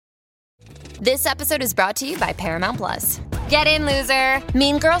This episode is brought to you by Paramount Plus. Get in, loser!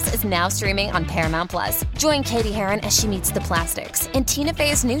 Mean Girls is now streaming on Paramount Plus. Join Katie Heron as she meets the plastics in Tina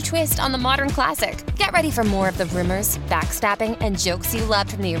Fey's new twist on the modern classic. Get ready for more of the rumors, backstabbing, and jokes you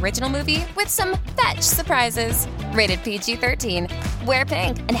loved from the original movie with some fetch surprises. Rated PG-13. Wear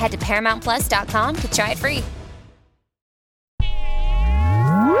pink and head to ParamountPlus.com to try it free.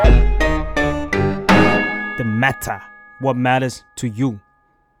 The matter. What matters to you?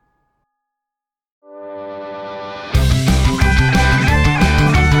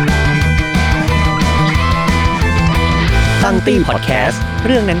ตั้งตี้พอดแคสต์เ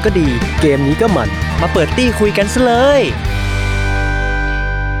รื่องนั้นก็ดีเกมนี้ก็มันมาเปิดตี้คุยกันซะเลย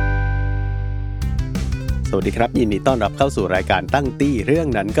สวัสดีครับยินดีต้อนรับเข้าสู่รายการตั้งตี้เรื่อง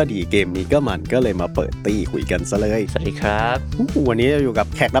นั้นก็ดีเกมนี้ก็มันก็เลยมาเปิดตี้คุยกันซะเลยสวัสดีครับวันนี้เราอยู่กับ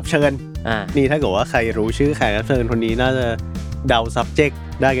แขกรับเชิญนี่ถ้าเกิดว่าใครรู้ชื่อแขกรับเชิญคนนี้น่าจะเดา subject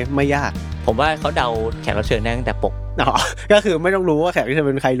ได้ไม่ยากผมว่าเขาเดาแขกรับเชิญได้ตั้งแต่ปกก็คือไม่ต้องรู้ว่าแขกรับเชิญ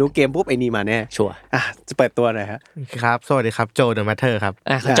เป็นใครรู้เกมปุ๊บไอ้นี่มาแน่ชัวร์จะเปิดตัวหน่อยครับสวัสดีครับโจเดอะแมทเทอร์ครับ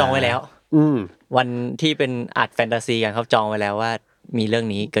เขาจองไว้แล้ววันที่เป็นอาร์ตแฟนตาซีกันเขาจองไว้แล้วว่ามีเรื่อง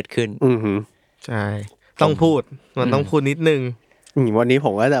นี้เกิดขึ้นใช่ต้องพูดมันต้องพูดนิดนึงวันนี้ผ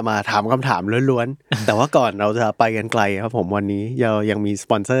มก็จะมาถามคำถามล้วนๆแต่ว่าก่อนเราจะไปกันไกลครับผมวันนี้เรายังมีส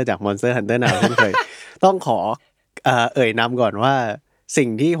ปอนเซอร์จาก Monster Hunter Now เช่นเคยต้องขอเอ่ยนำก่อนว่าสิ่ง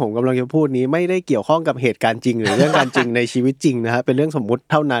ที่ผมกำลังจะพูดนี้ไม่ได้เกี่ยวข้องกับเหตุการณ์จริงหรือเรื่องการจริงในชีวิตจริงนะฮะเป็นเรื่องสมมุติ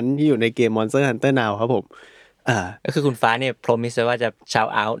เท่านั้นที่อยู่ในเกม Monster Hunter Now ครับผมก็คือคุณฟ้าเนี่ย promise ว่าจะ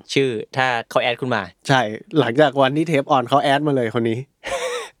shout out ชื่อถ้าเขาแอดคุณมาใช่หลังจากวันที่เทปออนเขาแอดมาเลยคนนี้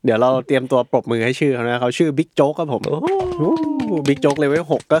เดี๋ยวเราเตรียมตัวปรบมือให้ชื่อเขานะเขาชื่อบิ๊กโจ๊กครับผมบิ๊กโจ๊กเลเวล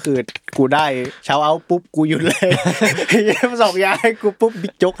6ก็คือกูได้เช้าเอาปุ๊บกูหยุดเลยส่งยาให้กูปุ๊บ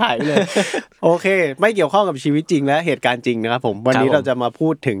บิ๊กโจ๊กหายเลยโอเคไม่เกี่ยวข้องกับชีวิตจริงและเหตุการณ์จริงนะครับผมวันนี้เราจะมาพู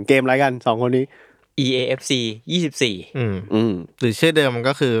ดถึงเกมอะไรกัน2คนนี้ EAFC 24หรือชื่อเดิมมัน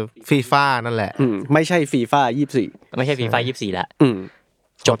ก็คือ FIFA นั่นแหละไม่ใช่ FIFA 24ไม่ใช่ FIFA 24ละ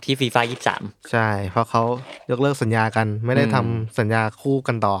จบที่ FIFA 23ใช่เพราะเขายกเลิกสัญญากันไม่ได้ทำสัญญาคู่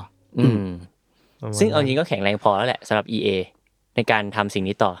กันต่อซึ่งเอาจริงก็แข็งแรงพอแล้วแหละสำหรับ EA ในการทำสิ่ง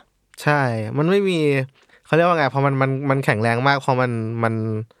นี้ต่อใช่มันไม่มีเขาเรียกว่าไงพอมันแข็งแรงมากพอมัน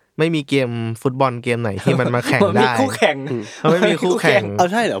ไม่มีเกมฟุตบอลเกมไหนที่มันมาแข่งได้มันมีคู่แข่งมันไม่มีคู่แข่งเอา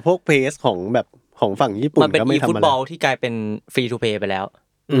ใช่เหรอพวกเพสของแบบของฝั่งญี่ปุ่นก็ไม่ทำอะไรมันเป็น eFootball ที่กลายเป็นฟรีทูเพย์ไปแล้ว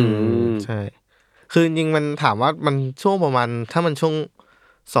ใช่คือจริงมันถามว่ามันช่วงประมาณถ้ามันช่วง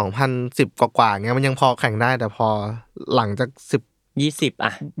2010กว่าๆเงี้ยมันยังพอแข่งได้แต่พอหลังจาก20อ่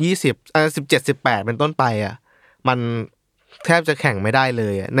ะ20 17 18เป็นต้นไปอ่ะมันแทบจะแข่งไม่ได้เล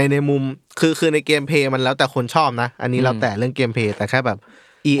ยอ่ะในมุมคือในเกมเพลย์มันแล้วแต่คนชอบนะอันนี้แล้วแต่เรื่องเกมเพลย์แต่แค่แบบ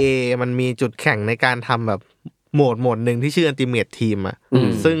EA มันมีจุดแข่งในการทำแบบโหมดนึงที่ชื่อ Ultimate Team อ่ะ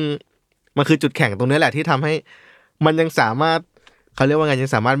ซึ่งมันคือจุดแข่งตรงนี้แหละที่ทำให้มันยังสามารถเขาเรียกว่าไงยั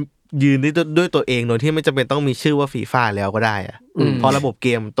งสามารถยืนได้ด้วยตัวเองโดยที่ไม่จำเป็นต้องมีชื่อว่า FIFA แล้วก็ได้อ่ะเพราะระบบเก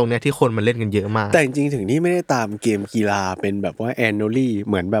มตรงเนี้ยที่คนมันเล่นกันเยอะมากแต่จริงๆถึงนี่ไม่ได้ตามเกมกีฬาเป็นแบบว่า annually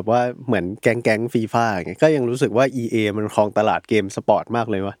เหมือนแบบว่าเหมือนแก๊ง FIFA อย่างเงี้ยก็ยังรู้สึกว่า EA มันครองตลาดเกมสปอร์ตมาก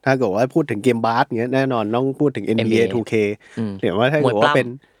เลยวะถ้าเกิดว่าพูดถึงเกมบาสเงี้ยแน่นอนต้องพูดถึง NBA 2K หรือว่าถ้าเกิดว่าเป็น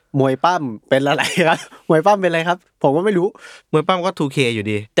มวยปั้มเป็นอะไรครับมวยปั้มเป็นอะไรครับผมก็ไม่รู้มวยปั้มก็ 2K อยู่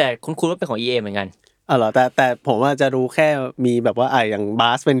ดีแต่คุณว่าเป็นของ EA เหมือนกันเหรอแต่ผมว่าจะรู้แค่มีแบบว่าอย่างบ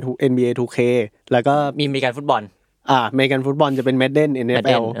าสเป็น NBA 2K แล้วก็มีอเมริกันฟุตบอลอเมริกันฟุตบอลจะเป็น Madden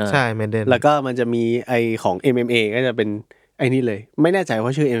NFL ใช่ Madden แล้วก็มันจะมีไอของ MMA ก็จะเป็นไอ้นี่เลยไม่แน่ใจว่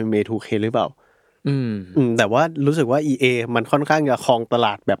าชื่อ MMA 2K หรือเปล่าแต่ว่ารู้สึกว่า EA มันค่อนข้างจะครองตล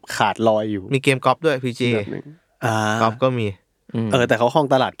าดแบบขาดลอยอยู่มีเกมกอล์ฟด้วย PGA กอล์ฟก็มีแต่เขาครอง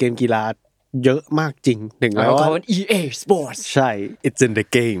ตลาดเกมกีฬาเยอะมากจริงถึงแม้ว่าเขาเป็น EA Sports ใช่ it's in the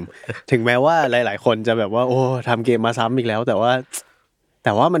game ถึงแม้ว่าหลายๆคนจะแบบว่าโอ้ทำเกมมาซ้ำอีกแล้วแต่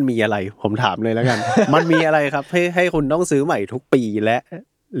ว่ามันมีอะไรผมถามเลยแล้วกัน มันมีอะไรครับให้คุณต้องซื้อใหม่ทุกปีและ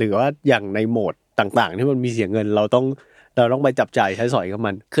หรือว่าอย่างในโหมดต่างๆที่มันมีเสียเงินเราต้องไปจับจ่ายใช้สอยกับ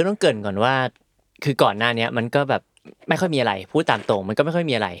มันคือต้องเกริ่นก่อนว่าคือก่อนหน้านี้มันก็แบบไม่ค่อยมีอะไรพูดตามตรงมันก็ไม่ค่อย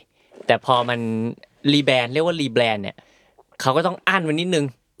มีอะไรแต่พอมันรีแบรนด์เรียกว่ารีแบรนด์เนี่ยเขาก็ต้องอั้นไว้นิดนึง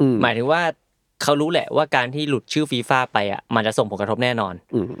หมายถึงว่าเขารู้แหละว่าการที่หลุดชื่อ FIFA ไปอ่ะมันจะส่งผลกระทบแน่นอน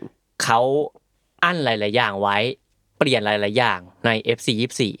เขาอั้นหลายๆอย่างไว้เปลี่ยนหลายๆอย่างใน FC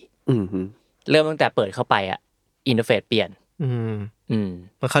 24เริ่มตั้งแต่เปิดเข้าไปอ่ะอินเทอร์เฟซเปลี่ยน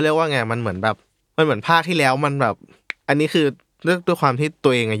มันเขาเรียกว่าไงมันเหมือนภาคที่แล้วมันแบบอันนี้คือด้วยความที่ตั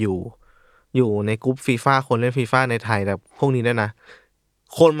วเองอยู่ในกลุ่ม FIFA คนเล่น FIFA ในไทยแต่พวกนี้ด้วยนะ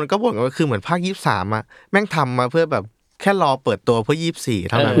คนมันก็บ่นกันว่าคือเหมือนภาค23อ่ะแม่งทำมาเพื่อแบบแค่รอเปิดตัวเพื่อ24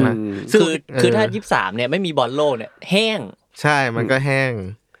เท่านั้นนะคือถ้า23เนี่ยไม่มีบอลโลกเนี่ยแห้งใช่มันก็แห้ง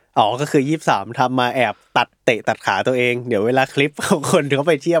อ๋อก็คือ23ทำมาแอบตัดเตะตัดขาตัวเองเดี๋ยวเวลาคลิปคนเขา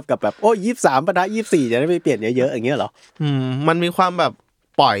ไปเทียบกับแบบโอ้23ปะนะ24จะได้ไม่เปลี่ยนเยอะๆอย่างเงี้ยเหรอมันมีความแบบ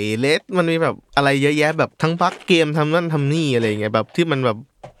ปล่อยเลสมันมีแบบอะไรเยอะแยะแบบทั้งบั๊กเกมทำนั่นทำนี่อะไรอย่างเงี้ยแบบที่มันแบบ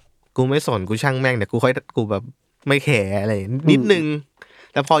กูไม่สนกูช่างแม่งแต่กูแบบไม่แคร์อะไรนิดนึง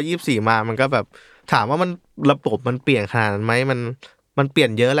แล้วพอ24มามันก็แบบถามว่ามันระบบมันเปลี่ยนขนาดนั้นไหมมันเปลี่ย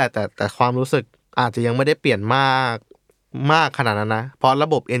นเยอะแหละแต่ความรู้สึกอาจจะยังไม่ได้เปลี่ยนมากขนาดนั้นนะเพราะระ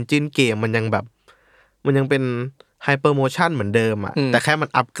บบเอนจินเกมมันยังเป็นไฮเปอร์โมชั่นเหมือนเดิมอ่ะแต่แค่มัน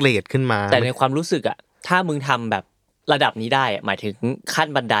อัปเกรดขึ้นมาแต่ในความรู้สึกอ่ะถ้ามึงทำแบบระดับนี้ได้หมายถึงขั้น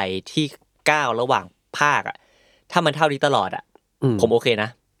บันไดที่ก้าวระหว่างภาคอ่ะถ้ามันเท่านี้ตลอดอ่ะผมโอเคนะ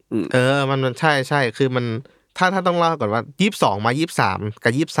มันใช่คือมันถ้าต้องเล่าก่อนว่า22มา23กั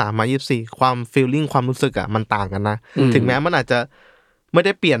บ23มา24ความฟีลลิ่งความรู้สึกอ่ะมันต่างกันนะถึงแม้มันอาจจะไม่ไ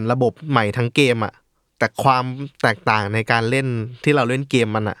ด้เปลี่ยนระบบใหม่ทั้งเกมอ่ะแต่ความแตกต่างในการเล่นที่เราเล่นเกม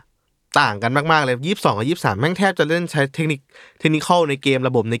มันอ่ะต่างกันมากๆเลย22กับ23แม่งแทบจะเล่นใช้เทคนิคในเกมร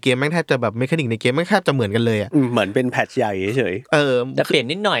ะบบในเกมแม่งแทบจะแบบเมคานิกในเกมแม่งแทบจะเหมือนกันเลยอ่ะเหมือนเป็นแพทช์ใหญ่เฉยจะเปลี่ยน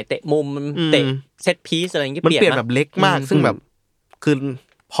นิดหน่อยเตะมุมเตะเซตพีซอะไรอย่างเงี้ยมันเปลี่ยนแบบเล็กมากซึ่งแบบคือ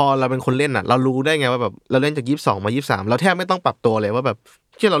พอเราเป็นคนเล่นอ่ะเรารู้ได้ไงว่าแบบเราเล่นจาก22มา23เราแทบไม่ต้องปรับตัวเลยว่าแบบ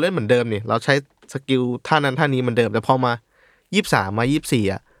ที่เราเล่นเหมือนเดิมนี่เราใช้สกิลท่านั้นท่านี้เหมือนเดิมแต่พอมา23มา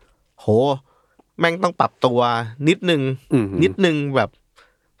24อ่ะโหแม่งต้องปรับตัวนิดนึงแบบ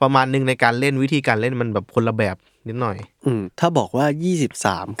ประมาณนึงในการเล่นวิธีการเล่นมันแบบคนละแบบนิดหน่อยถ้าบอกว่า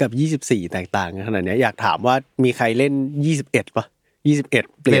23กับ24แตกต่างกันขนาดนี้อยากถามว่ามีใครเล่น21ป่ะ21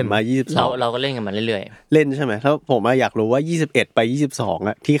เปลี่ยนมา22เราก็เล่นกันมาเรื่อยๆเล่นใช่มั้ยถ้าผมอยากรู้ว่า21ไป22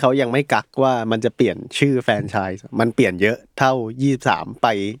อ่ะที่เขายังไม่กักว่ามันจะเปลี่ยนชื่อแฟรนไชส์มันเปลี่ยนเยอะเท่า23ไป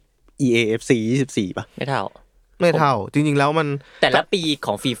EAFC 24ป่ะไม่เท่าจริงๆแล้วมันแต่ละปีข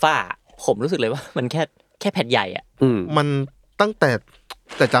อง FIFA ผมรู้สึกเลยว่ามันแค่แพทใหญ่อ่ะมันตั้งแต่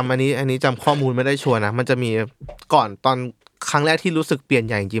จำอันนี้จำข้อมูลไม่ได้ชัวร์นะมันจะมีก่อนตอนครั้งแรกที่รู้สึกเปลี่ยน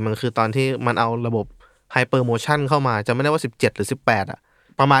ใหญ่จริงๆมันคือตอนที่มันเอาระบบไฮเปอร์โมชั่นเข้ามาจะไม่ได้ว่า17หรือ18อ่ะ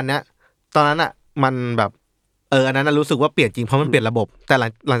ประมาณเนี้ยตอนนั้นอ่ะมันแบบอันนั้นรู้สึกว่าเปลี่ยนจริงเพราะมันเปลี่ยนระบบแต่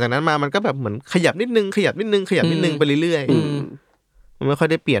หลังจากนั้นมามันก็แบบเหมือนขยับนิดนึงไปเรื่อยๆมันไม่ค่อย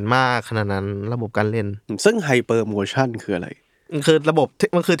ได้เปลี่ยนมากขนาดนั้นระบบการเล่นซึ่งไฮเปอร์โมชั่นคืออะไรคือระบบ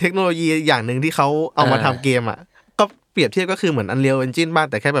มันคือเทคโนโลยีอย่างนึงที่เขาเอามาทำเกมอ่ะเปรียบเทียบก็คือเหมือน Unreal Engine บ้าง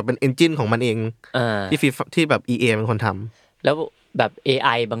แต่แค่แบบเป็น engine ของมันเองที่แบบ EA เป็นคนทำแล้วแบบ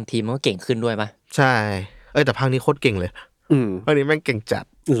AI บางทีมันก็เก่งขึ้นด้วยมั้ยใช่แต่ภาคนี้โคตรเก่งเลยภาคนี้แม่งเก่งจัด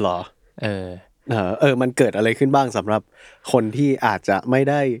หรอมันเกิดอะไรขึ้นบ้างสำหรับคนที่อาจจะไม่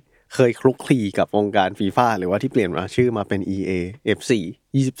ได้เคยคลุกคลีกับวงการ FIFA หรือว่าที่เปลี่ยนมาชื่อมาเป็น EA FC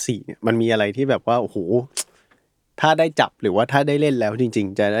 24เนี่ยมันมีอะไรที่แบบว่าโอ้โหถ้าได้จับหรือว่าถ้าได้เล่นแล้วจริง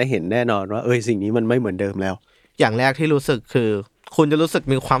ๆจะได้เห็นแน่นอนว่าสิ่งนี้มันไม่เหมือนเดิมแล้วอย่างแรกที่รู้สึกคือคุณจะรู้สึก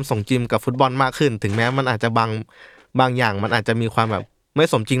มีความสมจริงกับฟุตบอลมากขึ้นถึงแม้มันอาจจะบางอย่างมันอาจจะมีความแบบไม่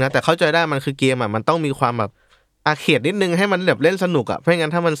สมจริงนะแต่เข้าใจได้มันคือเกมอ่ะมันต้องมีความแบบอาเขตนิดนึงให้มันแบบเล่นสนุกอ่ะเพราะงั้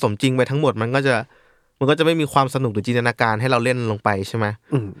นถ้ามันสมจริงไปทั้งหมดมันก็จะไม่มีความสนุกหรือจินตนาการให้เราเล่นลงไปใช่ไหม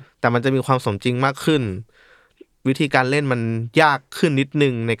แต่มันจะมีความสมจริงมากขึ้นวิธีการเล่นมันยากขึ้นนิดนึ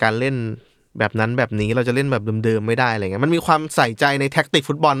งในการเล่นแบบนั้นแบบนี้เราจะเล่นแบบเดิมๆไม่ได้อะไรเงี้ยมันมีความใส่ใจในแท็กติก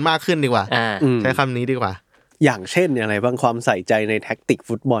ฟุตบอลมากขึ้นดีกว่าใช้คำนี้ดีกว่าอย่างเช่นอะไรบางความใส่ใจในแท็กติก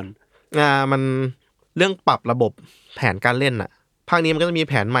ฟุตบอลมันเรื่องปรับระบบแผนการเล่นอ่ะภาคนี้มันก็จะมี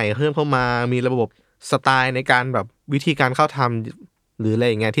แผนใหม่เพิ่มเข้ามามีระบบสไตล์ในการแบบวิธีการเข้าทำหรืออะไร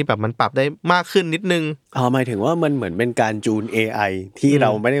อย่างเงี้ยที่แบบมันปรับได้มากขึ้นนิดนึงหมายถึงว่ามันเหมือนเป็นการจูน AI ที่เรา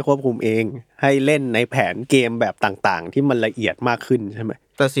ไม่ได้ควบคุมเองให้เล่นในแผนเกมแบบต่างๆที่มันละเอียดมากขึ้นใช่ไหม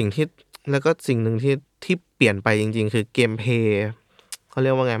แต่สิ่งนึงที่เปลี่ยนไปจริงๆคือเกมเพลย์เขาเรี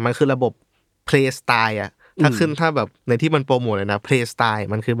ยกว่าไงมันคือระบบ play style อ่ะถ้าแบบในที่มันโปรโมทเลยนะ play style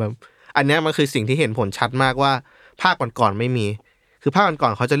มันคือแบบอันนี้มันคือสิ่งที่เห็นผลชัดมากว่าภาคก่อนๆไม่มีคือภาคก่อ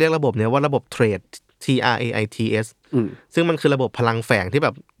นๆเขาจะเรียกระบบเนี้ยว่าระบบเทรด TRAITS ซึ่งมันคือระบบพลังแฝงที่แบ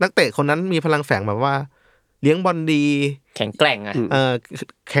บนักเตะคนนั้นมีพลังแฝงแบบว่าเลี้ยงบอลดีแข็งแกร่งอ่ะ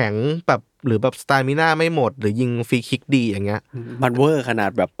แข็งแบบหรือแบบสตามิน่าไม่หมดหรือยิงฟรีคิกดีอย่างเงี้ยมันเวอร์ขนาด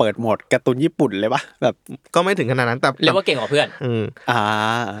แบบเปิดโหมดการ์ตูนญี่ปุ่นเลยปะแบบก็ไม่ถึงขนาดนั้นแต่เรียกว่าเก่งกว่าเพื่อน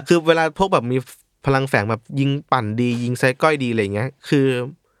คือเวลาพวกแบบมีพลังแฝงแบบยิงปั่นดียิงไซก้อยดีอะไรเงี้ยคือ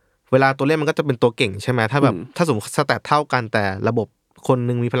เวลาตัวเล่นมันก็จะเป็นตัวเก่งใช่ไหมถ้าแบบถ้าสมมติสแตทเท่ากันแต่ระบบคน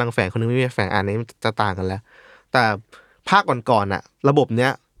นึงมีพลังแฝงคนนึงไม่มีแฝงอันนี้จะต่างกันแล้วแต่ภาคก่อนๆอ่ะระบบเนี้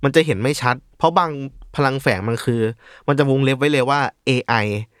ยมันจะเห็นไม่ชัดเพราะบางพลังแฝงมันจะวงเล็บไว้เลยว่า AI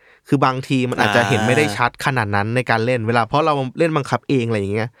คือบางทีมันอาจจะเห็นไม่ได้ชัดขนาดนั้นในการเล่นเวลาเพราะเราเล่นบังคับเองอะไรอย่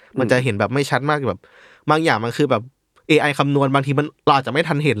างเงี้ยมันจะเห็นแบบไม่ชัดมากแบบบางอย่างมันคือแบบ AI คำนวณบางทีมันเราอาจจะไม่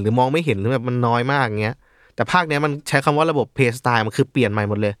ทันเห็นหรือมองไม่เห็นหรือแบบมันน้อยมากอย่างเงี้ยแต่ แต่ภาคเนี้ยมันใช้คำว่าระบบ play style มันคือเปลี่ยนใหม่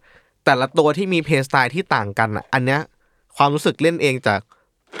หมดเลยแต่ละตัวที่มี play style ที่ต่างกันอ่ะอันเนี้ยความรู้สึกเล่นเองจาก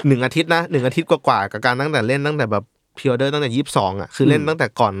1อาทิตย์นะ1อาทิตย์กว่าๆกับการตั้งแต่เล่นตั้งแต่แบบพรีออเดอร์ตั้งแต่22อ่ะคือเล่นตั้งแต่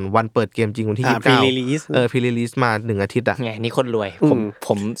ก่อนวันเปิดเกมจริงวันที่29พรีรีลีสมา1อาทิตย์อ่ะไงนี่คนรวยผ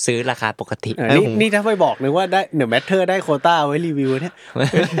มซื้อราคาปกตินี่ถ้าไม่บอกนึกว่าได้เดอะแมทเทอร์ได้โควต้าไว้รีวิวเนี่ย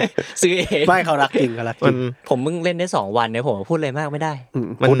ซื้อเองไม่เขารักจริงผมเพิ่งเล่นได้2วันเนี่ยผมพูดอะไรมากไม่ได้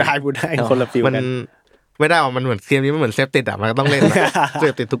พูดได้คนละฟีลกันไม่ได้ว่ามันเหมือนเกมนี้มันเหมือนเซฟติดอ่ะมันก็ต้องเล่นเซ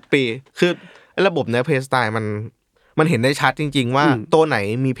ฟติดทุกปีคือระบบเนี้ยเพลย์สไตล์มันเห็นได้ชัดจริงๆว่าตัวไหน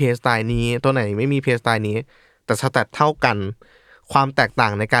มีเพลย์สไตล์นี้ตัวไหนไม่มีเพลย์สไตล์นี้แต่สแตทเท่ากันความแตกต่า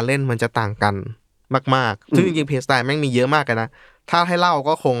งในการเล่นมันจะต่างกันมากๆซึ่งจริงๆเพลย์สไตล์แม่งมีเยอะมากเลยนะถ้าให้เล่า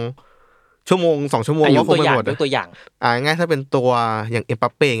ก็คงชั่วโมง2ชั่วโมงก็คงไม่หมดตัวอย่างง่ายถ้าเป็นตัวอย่างเอ็มบั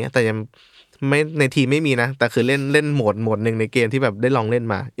ปเป้เงี้ยแต่ยังไม่ในทีมไม่มีนะแต่คือเล่นโหมดนึงในเกมที่แบบได้ลองเล่น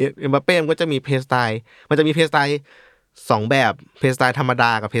มาเอ็มบัปเป้มันก็จะมีเพลย์สไตล์มันจะมีเพลย์สไตล์2แบบเพลย์สไตล์ธรรมด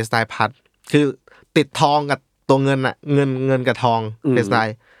ากับเพลย์สไตล์พัดคือติดทองกับตัวเงินอ่ะเงินกับทองเพลย์สไต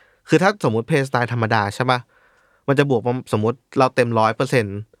ล์คือถ้าสมมุติเพลย์สไตล์ธรรมดาใช่ป่ะมันจะบวกสมมุติเราเต็ม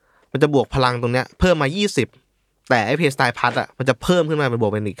 100% มันจะบวกพลังตรงเนี้ยเพิ่มมา20แต่ไอ้เพลย์สไตล์พัดอ่ะมันจะเพิ่มขึ้นมาเป็นบว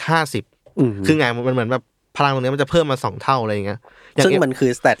กเป็นอีก50คือไงมันเหมือนแบบพลังตรงนี้มันจะเพิ่มมา2เท่าอะไรอย่างเงี้ยซึ่งมันคื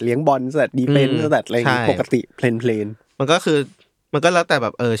อสแตทเลี้ยงบอลสแตทดีเฟนส์สแตทอะไรปกติเพลนมันก็คือมันก็แล้วแต่แบ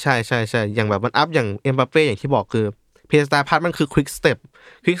บใช่ๆๆอย่างแบบมันอัพอย่างเอ็มบัปเป้อย่างที่บอกคือเพลย์สไตล์พัดมันคือควิกสเต็ป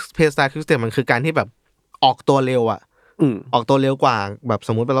เพลย์สไตล์ควิกสเต็ปมันคือการที่แบบออกตัวเร็วอ่ะออกตัวเร็วกว่าแบบส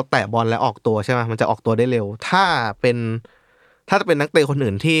มมุติเราแตะบอลแล้วออกตัวใช่มั้ยมันจะออกตัวได้เร็วถ้าจะเป็นนักเตะคน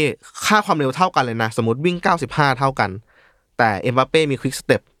อื่นที่ค่าความเร็วเท่ากันเลยนะสมมุติวิ่ง95เท่ากันแต่เอ็มบัปเป้มีควิกสเ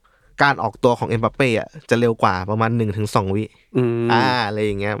ต็ปการออกตัวของเอ็มบัปเป้อ่ะจะเร็วกว่าประมาณ 1-2 วิอะไรอ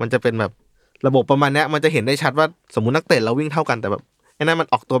ย่างเงี้ยมันจะเป็นแบบระบบประมาณเนี้ยมันจะเห็นได้ชัดว่าสมมุตินักเตะเราวิ่งเท่ากันแต่แบบไอ้นั่นมัน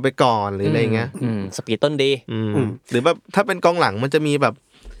ออกตัวไปก่อนหรืออะไรอย่างเงี้ยสปีดต้นดีหรือแบบถ้าเป็นกองหลังมันจะมีแบบ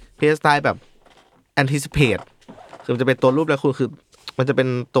เพลย์สไตล์แบบ anticipate คือมันจะเป็นตัวรูปแล้วคือมันจะเป็น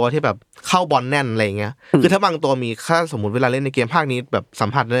ตัวที่แบบเข้าบอลแน่นอะไรอย่างเงี้ยคือถ้าบางตัวมีค่าสมมุติเวลาเล่นในเกมภาคนี้แบบสัม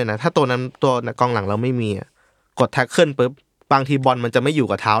ผัสได้นะถ้าตัวนั้นตัวกองหลังเราไม่มีกดแท็กเกิลปุ๊บบางทีบอลมันจะไม่อยู่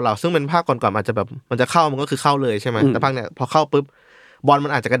กับเท้าเราซึ่งเป็นภาคก่อนๆอาจจะแบบมันจะเข้ามันก็คือเข้าเลยใช่ไหมแต่ภาคเนี้ยพอเข้าปุ๊บบอลมั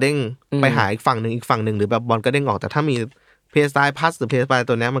นอาจจะกระเด้งไปหาอีกฝั่งนึงหรือแบบบอลกระเด้งออกแต่ถ้ามีเพลย์สไตล์พัสหรือเพลย์สไตล์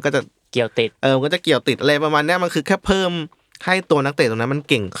ตัวเนี้ยมันก็จะเกี่ยวติดมันก็จะเกี่ยวติดอะไรประมาณเนี้ยมันคือแค่เพิ่มให้ตัวนักเตะตรงนั้นมัน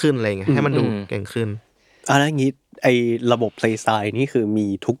เก่งขึ้นอะไรเงี้ยให้มันดูเก่งขึ้นอะไรงี้ไอ้ระบบเพลย์สไตล์นี่คือมี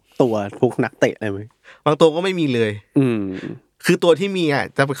ทุกตัวทุกนักเตะเลยมั้ยบางตัวก็ไม่มีเลยคือตัวที่มี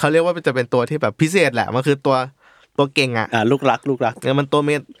จะเขาเรียกว่าจะเป็นตัวที่แบบพิเศษแหละมันคือตัวเก่งลูกรักเนี่ยมันตัวเ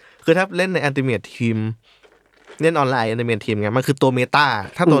มตคือถ้าเล่นในอัลติเมททีมเล่นออนไลน์อัลติเมททีมไงมันคือตัวเมตา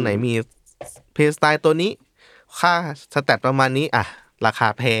ถ้าตัวไหนมีเพลย์สไตล์ตัวนี้ค่าสแตทประมาณนี้ราคา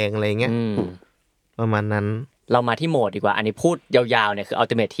แพงอะไรเงี้ยประมาณนั้นเรามาที่โหมดดีกว่าอันนี้พูดยาวๆเนี่ยคืออัล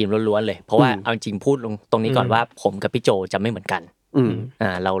ติเมททีมล้วนๆเลยเพราะว่าเอาจริงพูดลงตรงนี้ก่อนว่าผมกับพี่โจจะไม่เหมือนกัน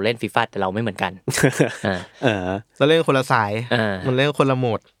เราเล่น FIFA แต่เราไม่เหมือนกันเราเล่นคนละสายมันเล่นคนละโหม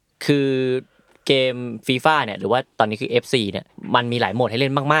ดคือเกม FIFA เนี่ยหรือว่าตอนนี้คือ FC เนี่ยมันมีหลายโหมดให้เล่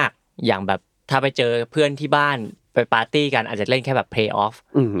นมากๆอย่างแบบถ้าไปเจอเพื่อนที่บ้านไปปาร์ตี้กันอาจจะเล่นแค่แบบ play off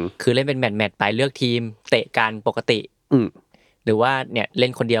คือเล่นเป็นแมตช์ไปเลือกทีมเตะกันปกติหรือว่าเนี่ยเล่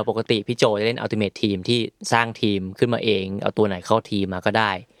นคนเดียวปกติพี่โจจะเล่น Ultimate Team ที่สร้างทีมขึ้นมาเองเอาตัวไหนเข้าทีมมาก็ไ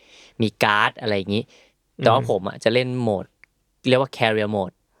ด้มีการ์ดอะไรอย่างงี้แต่ว่าผมจะเล่นโหมดเรียกว่า Career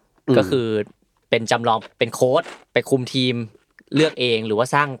Mode ก็คือเป็นจำลองเป็นโค้ชไปคุมทีมเลือกเองหรือว่า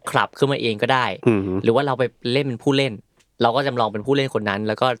สร้างคลับขึ้นมาเองก็ได้หรือว่าเราไปเล่นเป็นผู้เล่นเราก็จำลองเป็นผู้เล่นคนนั้นแ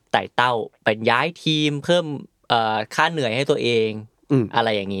ล้วก็ไต่เต้าไปย้ายทีมเพิ่มค่าเหนื่อยให้ตัวเองอะไร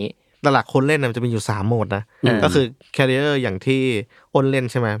อย่างนี้หลักคนเล่นมันจะมีอยู่3โหมดนะก็คือ Career อย่างที่อ้นเล่น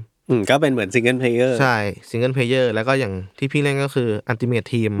ใช่ไหมก็เป็นเหมือน Single Player ใช่ Single Player แล้วก็อย่างที่พี่เล่นก็คือ Ultimate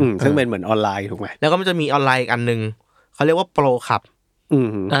Team ซึ่งเป็นเหมือนออนไลน์ถูกไหมแล้วก็มันจะมีออนไลน์อีกอันนึงเขาเรียกว่า Pro Club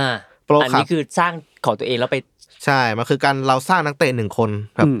Pro Club อันนี้คือสร้างของตัวเองแล้วไปใช่มันคือการเราสร้างนักเตะ1คน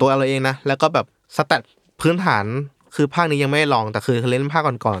แบบตัวเราเองนะแล้วก็แบบสแตทพื้นฐานคือภาคนี้ยังไม่ลองแต่คือเล่นภาค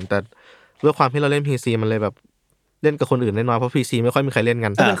ก่อนๆแต่ด้วยความที่เราเล่น PC มันเลยแบบเล่นกับคนอื่นได้น้อยเพราะ PC ไม่ค่อยมีใครเล่นกั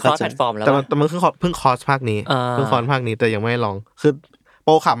นเป็นคอร์สแพลตฟอร์มแล้วแต่มันเพิ่งคอร์สภาคนี้เพิ่งคอร์สภาคนี้แต่ยังไม่ลองคือโป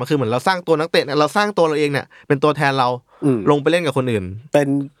รขับมันคือเหมือนเราสร้างตัวนักเตะเราสร้างตัวเราเองเนี่ยเป็นตัวแทนเราลงไปเล่นกับคนอื่นเป็น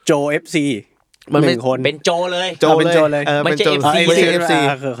โจ FC มันเป็นโจเลยไม่ใช่ FC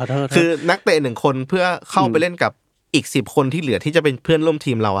คือนักเตะ1คนเพื่อเข้าไปเล่นกับอีก10คนที่เหลือที่จะเป็นเพื่อนร่วม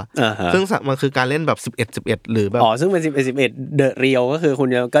ทีมเราซึ่งมันคือการเล่นแบบ11หรือแบบซึ่งเป็น11เดอะเรียลก็คือคุณ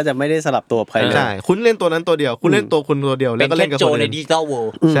ก็จะไม่ได้สลับตัวใครใช่คุณเล่นตัวนั้นตัวเดียวคุณเล่นตัวคุณตัวเดียวแล้วก็เล่นกับคนอื่นในดิจิตอลเวิล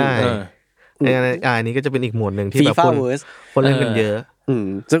ด์ใช่ อันนี้ก็จะเป็นอีกโหมดนึงที่แบบคนเล่นกันเยอะ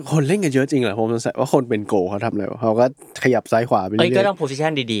ซึ่งคนเล่นกันเยอะจริงเหรอผมสงสัยว่าคนเป็นโกเขาทำอะไรเขาก็ขยับซ้ายขวาไปเรื่อยๆก็ต้องโพสิชั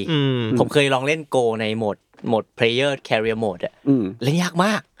นดีๆผมเคยลองเล่นโกในโหมด player carrier mode อ่ะเล่นยากม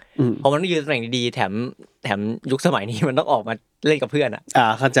ากเพราะมันต้องยืนตำแหน่งดีๆแถมยุคสมัยนี้มันต้องออกมาเล่นกับเพื่อนอ่ะ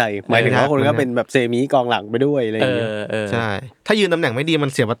เข้าใจหมายถึงว่าคนก็เป็นแบบเซมิกองหลังไปด้วยอะไรอย่างเงี้ยใช่ถ้ายืนตำแหน่งไม่ดีมั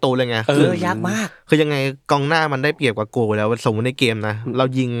นเสียประตูเลยไงยากมากคือยังไงกองหน้ามันได้เปรียบกว่าโกแล้วสมมุติในเกมนะเรา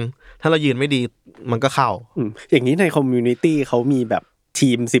ยิงถ้าเรายืนไม่ดีมันก็เข้าอย่างนี้ในคอมมูนิตี้เขามีแบบ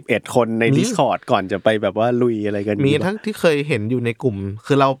ทีม11คนใน Discord ก่อนจะไปแบบว่าลุยอะไรกันมีทั้งที่เคยเห็นอยู่ในกลุ่ม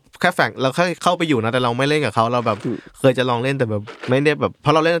คือเราแค่เราแค่เข้าไปอยู่นะแต่เราไม่เล่นกับเขาเราแบบเคยจะลองเล่นแต่แบบไม่ได้แบบเพรา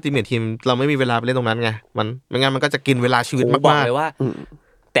ะเราเล่นอัลติเมททีมเราไม่มีเวลาไปเล่นตรงนั้นไงมันไม่งั้นมันก็จะกินเวลาชีวิตมากๆบอกเลยว่า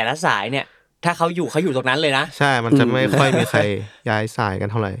แต่ละสายเนี่ยถ้าเขาอยู่ตรงนั้นเลยนะใช่มันจะไม่ค่อยมีใครย้ายสายกัน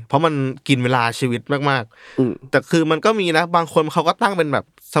เท่าไหร่เพราะมันกินเวลาชีวิตมากๆแต่คือมันก็มีนะบางคนเขาก็ตั้งเป็นแบบ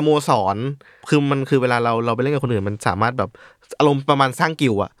สโมสรคือมันคือเวลาเราไปเล่นกับคนอื่นมันสามารถแบบอารมณ์ประมาณสร้างกิ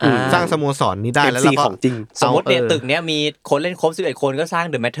ลด์สร้างสโมสรนี้ได้แล้วเราก็สมมติเนี่ยตึกเนี้ยมีคนเล่นครบ11คนก็สร้าง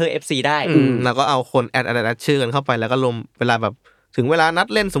The Matter FC ได้แล้วก็เอาคนแอดชื่อกันเข้าไปแล้วก็รวมเวลาแบบถึงเวลานัด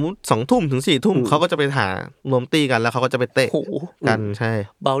เล่นสมมุติ 20:00 นถึง 4:00 นเขาก็จะไปหารวมตีกันแล้วเขาก็จะไปเตะกันใช่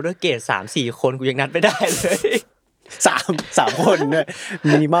เบลเดอร์เกต 3-4 คนกูยังนัดไม่ได้เลย3คนเนี่ย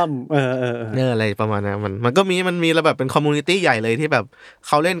มินิมัมอะไรประมาณนั้นมันก็มีระแบบเป็นคอมมูนิตี้ใหญ่เลยที่แบบเ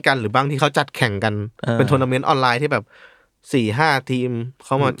ขาเล่นกันหรือบางที่เขาจัดแข่งกันเป็นทัวร์นาเมนต์ออนไลน์ที่แบบ 4-5 ทีมเข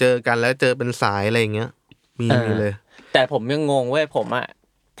ามาเจอกันแล้วเจอเป็นสายอะไรอย่างเงี้ยมีเลยแต่ผมยังงงเว้ยผม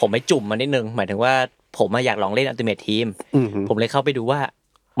ไม่จุ่มมันนิดนึงหมายถึงว่าผมอยากลองเล่นอัลติเมททีมผมเลยเข้าไปดูว่า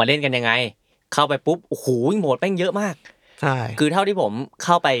มาเล่นกันยังไงเข้าไปปุ๊บโอ้โหโหมดแม่งเยอะมากใช่คือเท่าที่ผมเ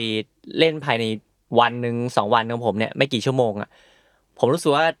ข้าไปเล่นภายในวันนึง2วันของผมเนี่ยไม่กี่ชั่วโมงอ่ะผมรู้สึ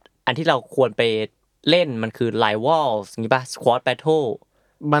กว่าอันที่เราควรไปเล่นมันคือ Rivals อย่างงี้ป่ะ Squad Battle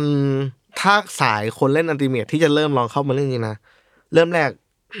มันถ้าสายคนเล่นอัลติเมทที่จะเริ่มลองเข้ามาเล่นจริงนะเริ่มแรก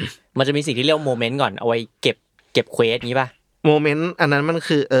มันจะมีสิ่งที่เรียกว่าโมเมนต์ก่อนเอาไว้เก็บเควสงี้ป่ะโมเมนต์อันนั้นมัน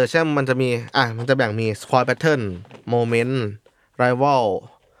คือใช่มันจะมีมันจะแบ่งมี Squad Battle โมเมนต์ Rival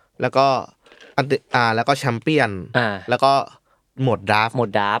แล้วก็แล้วก็แชมเปี้ยนแล้วก็โหมดดราฟ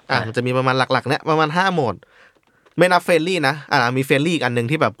มันจะมีประมาณหลักๆเนี่ยประมาณ5โหมดไม่นับเฟรนลี่นะมีเฟรนลี่อีกอันนึง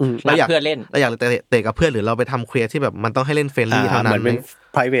ที่แบบเราอยากเพื่อนเล่นเราอยากเตะกับเพื่อนหรือเราไปทำเควสที่แบบมันต้องให้เล่นเฟรนลี่เท่านั้นเหมือนเป็น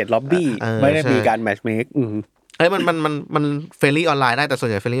private lobby ไม่ได้มีการ match make มันเฟรนลี่ออนไลน์ได้แต่ส่วน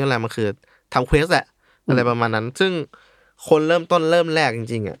ใหญ่เฟรนลี่ออนไลน์มันคือทำเควสแหละอะไรประมาณนั้นซึ่งคนเริ่มแรกจ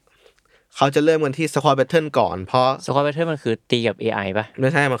ริงๆอ่ะเขาจะเริ่มกันที่ Squad Battle ก่อนเพราะ Squad Battle มันคือตีกับ AI ป่ะไม่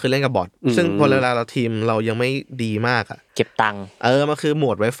ใช่มันคือเล่นกับบอทซึ่งพอเวลาเราทีมเรายังไม่ดีมากอ่ะเก็บตังค์มันคือโหม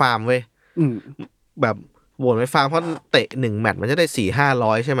ดไว้ฟาร์มเว้ยแบบโหมดไว้ฟาร์มเพราะเตะ1แมตช์มันจะได้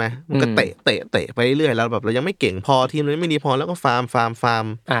 4-500 ใช่มั้ยมันก็เตะไปเรื่อยๆแล้วแบบเรายังไม่เก่งพอทีมนั้นไม่ดีพอแล้วก็ฟาร์ม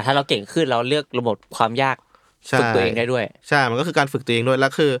ถ้าเราเก่งขึ้นเราเลือกระบบความยากฝึกตัวเองได้ด้วยใช่มันก็คือการฝึกตัวเองด้วยแล้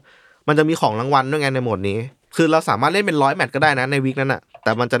วคือมันจะมีของรางวัลด้วยไงในโหมดนี้คือเราสามารถเล่นเป็น100แมตช์ก็ได้นะในวีคนั้นน่ะแ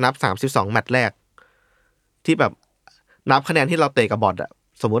ต่มันจะนับ32แมตช์แรกที่แบบนับคะแนนที่เราเตะกับบอทอ่ะ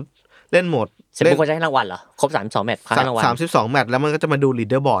สมมุติเล่นโหมดเสร็จปุ๊บก็จะให้รางวัลเหรอครบ32แมตช์ให้รางวัล32แมตช์แล้วมันก็จะมาดูลีด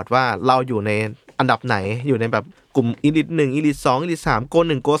เดอร์บอร์ดว่าเราอยู่ในอันดับไหนอยู่ในแบบกลุ่มอีลิท1อีลิท2อีลิท3โก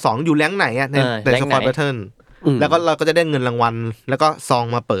1โก2อยู่แรงค์ไหนอ่ะในสควอตแบทเทิลแล้วก็เราก็จะได้เงินรางวัลแล้วก็ซอง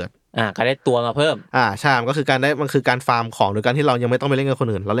มาเปิดก็ได้ตัวมาเพิ่มใช่มันก็คือมันคือการฟาร์มของโดยการที่เรายังไม่ต้องไปเล่นกับคน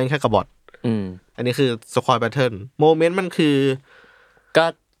อื่นเราเล่นแค่กับบอทอันนี้คือสควอตแบทเทิลโมเมนต์มันคือก็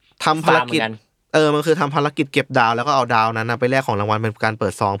ทำภารกิจมันคือทำภารกิจเก็บดาวแล้วก็เอาดาวนั้นไปแลกของรางวัลเป็นการเปิ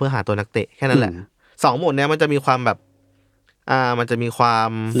ดซองเพื่อหาตัวนักเตะแค่นั้นแหละ2โหมดเนี้ยมันจะมีความแบบมันจะมีความ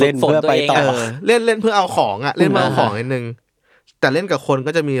เล่นเพื่อไปต่อเล่นเพื่อเอาของเล่นเพื่อเอาของนิดนึงแต่เล่นกับคน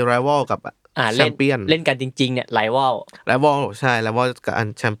ก็จะมี rival กับแชมเปี้ยนเล่นกันจริงๆเนี่ย rival ใช่ rival กับ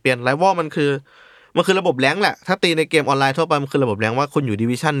แชมเปี้ยน rival มันคือระบบแรงค์แหละถ้าตีในเกมออนไลน์ทั่วไปมันคือระบบแรงค์ว่าคุณอยู่ดิ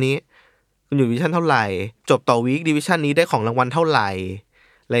วิชั่นนี้คุณอยู่ดิวิชั่นเท่าไหร่จบต่อวีคดิวิชั่นนี้ได้ของรางวัลเท่าไหร่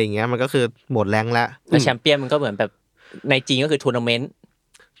อะไรอย่างเงี้ยมันก็คือโหมดแรงค์ละแล้วแชมเปี้ยนมันก็เหมือนแบบในจริงก็คือทัวร์นาเมนต์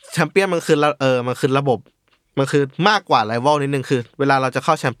แชมเปี้ยนมันคือมันคือระบบมันคือมากกว่าไรวัลนิดนึงคือเวลาเราจะเ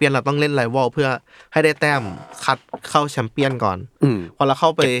ข้าแชมเปี้ยนเราต้องเล่นไรวัลเพื่อให้ได้แต้มคัดเข้าแชมเปี้ยนก่อนพอเราเข้า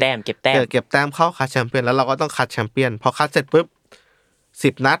ไปเก็บแต้มเข้าคัดแชมเปี้ยนแล้วเราก็ต้องคัดแชมเปี้ยนพอคัดเสร็จปุ๊บ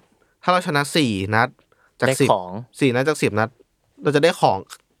10นัดถ้าเราชนะ4นัดจาก4นัดจาก10นัดเราจะได้ของ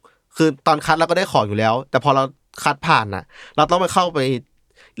คือตอนคัดเราก็ได้ของอยู่แล้วแต่พอเราคัดผ่านน่ะเราต้องไปเข้าไป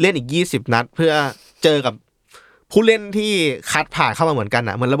เล่นอีก20นัดเพื่อเจอกับผู้เล่นที่คัดผ่านเข้ามาเหมือนกัน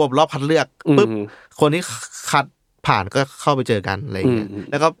เหมือนระบบรอบคัดเลือกปุ๊บคนที่คัดผ่านก็เข้าไปเจอกันอะไรอย่างเงี้ย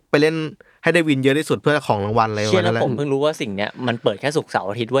แล้วก็ไปเล่น ให้ได้วินเยอะที่สุดเพื่อของรางวัลอะไรประมาณนั้นแหละผมเพิ่งรู้ว่าสิ่งเนี้ยมันเปิดแค่ศุกร์เสาร์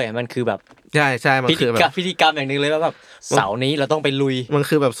อาทิตย์เว้ยมันคือแบบใช่ๆมันคือแบบพิธีกรรมอย่างนึงเลยว่าแบบเสาร์นี้เราต้องไปลุยมัน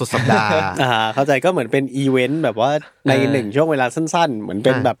คือแบบสุดสัปดาห์เข้าใจก็เหมือนเป็นอีเวนต์แบบว่าใน1ช่วงเวลาสั้นๆเหมือนเ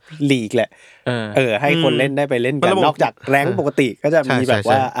ป็นแบบลีกแหละให้คนเล่นได้ไปเล่นกันนอกจากแรงค์ปกติก็จะมีแบบ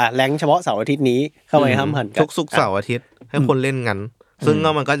ว่าแรงค์เฉพาะเสาร์อาทิตย์นี้เข้าไปห้ามหันกันทุกศุกร์เสาร์อาทิตย์ให้คนเล่นกันซึ่ง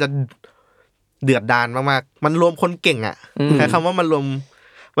มันก็จะเดือดดาลมากๆมันรวมคนเก่งอ่ะใช้คำว่ามันรว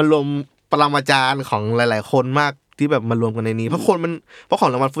มปรมาจารย์ของหลายๆคนมากที่แบบมารวมกันในนี้เพราะของ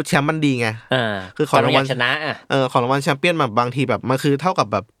รางวัลฟุตแชมป์มันดีไงคือของรางวัลชนะของรางวัลแชมเปี้ยนแบบบางทีแบบมันคือเท่ากับ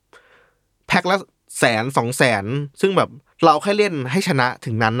แบบแพ็คละ100,000-200,000ซึ่งแบบเราแค่เล่นให้ชนะ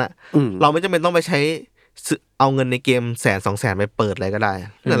ถึงนั้นอ่ะเราไม่จำเป็นต้องไปใช้เอาเงินในเกม100,000-200,000ไปเปิดอะไรก็ได้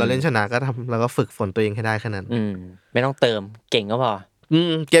แต่เราเล่นชนะก็ทำแล้วก็ฝึกฝนตัวเองให้ได้แค่นั้นไม่ต้องเติมเก่งก็พอ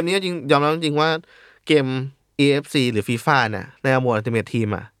เกมนี้จริงยอมรับจริงว่าเกม EFC หรือ FIFA เนี่ยในหมวด Ultimate Team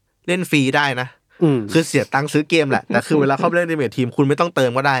อ่ะเล่นฟรีได้นะคือเสียตังค์ซื้อเกมแหละแต่คือเวลาเข้าไปเล่น Ultimate Team คุณไม่ต้องเติ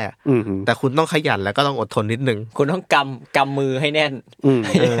มก็ได้อ่ะแต่คุณต้องขยันแล้วก็ต้องอดทนนิดนึงคุณต้องกำมือให้แน่น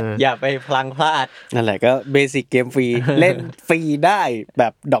อย่าไปพลังพลาดนั่นแหละก็เบสิกเกมฟรีเล่นฟรีได้แบ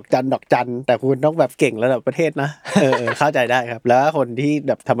บดอกจันแต่คุณต้องแบบเก่งระดับประเทศนะเข้าใจได้ครับแล้วคนที่แ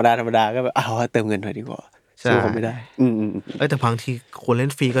บบธรรมดาก็แบบเติมเงินหน่อยดีกว่าสู้เขาไม่ได้แต่บางทีคนเล่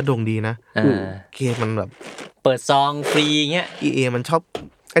นฟรีก็ดวงดีนะเกมมันแบบเปิดซองฟรีเงี้ย EA มันชอบ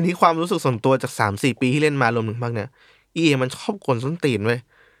อันนี้ความรู้สึกส่วนตัวจาก 3-4 ปีที่เล่นมารวมถึงภาคเนี่ย EA มันชอบกวนส้นตีนเว้ย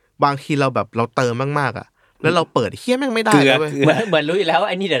บางทีเราแบบเราเติมมากๆอ่ะแล้วเราเปิดเหี้ยแม่งไม่ได้เลยเว้ยเหมือนรู้อยู่แล้วไ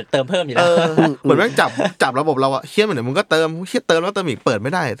อ้นี่เดี๋ยวเติมเพิ่มอยู่แล้วเหมือนแม่งจับระบบเราอ่ะเหี้ยมันเดี๋ยวมึงก็เติมเหี้ยเติมแล้วเติมอีกเปิดไ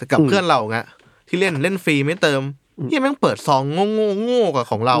ม่ได้แต่กับเพื่อนเราไงที่เล่นฟรีไม่เติมเหี้ยแม่งเปิดซองโง่กับ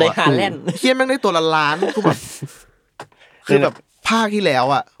ของเราอ่ะเหี้ยแม่งได้ตัวละล้านคือแบบภาคที่แล้ว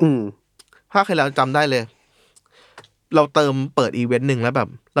อ่ะภาคที่แล้วจำได้เลยเราเติมเปิดอีเวนต์นึงแล้วแบบ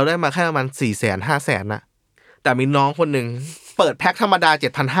เราได้มาแค่ประมาณ 400,000-500,000 น่ะแต่มีน้องคนนึงเปิดแพ็คธรรมดา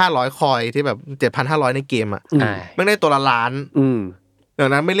 7,500 คอยที่แบบ 7,500 ในเกมอ่ะไม่ได้ตัวละล้านดัง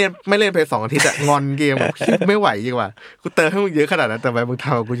นั้นไม่เล่นไป2 อาทิตย์อ่ะงอนเกมไม่ไหวจริงว่ะกูเติมให้มึงเยอะขนาดนั้นแต่ไปมึงท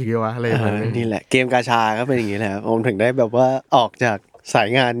ำกับกูจริงวะอะไรแบบนี้นี่แหละเกมกาชาก็เป็นอย่างนี้แหละผมถึงได้แบบว่าออกจากสาย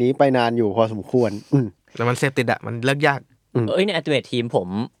งานนี้ไปนานอยู่พอสมควรแล้วมันเสพติดอ่ะมันเลิกยากใน Ultimate Team ผม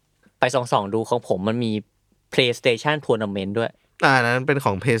ไปส่องๆดูของผมมันมี PlayStation Tournament ด้วยนั้นเป็นข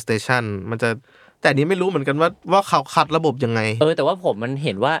อง PlayStation มันจะแต่นี้ไม่รู้เหมือนกันว่าเขาคัดระบบยังไงแต่ว่าผมมันเ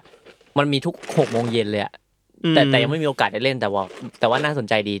ห็นว่ามันมีทุก 6 โมงเย็นเลยอ่ะแต่ยังไม่มีโอกาสได้เล่นแต่ว่าน่าสน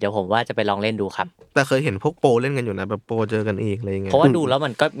ใจดีเดี๋ยวผมว่าจะไปลองเล่นดูครับแต่เคยเห็นพวกโปรเล่นกันอยู่นะแบบโปรเจอกันอีกอะไรอย่างเงี้ยเพราะว่าดูแล้วมั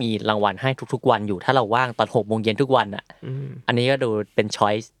นก็มีรางวัลให้ทุกๆวันอยู่ถ้าเราว่างตอน 6 โมงเย็นทุกวันอ่ะอันนี้ก็ดูเป็นช้อ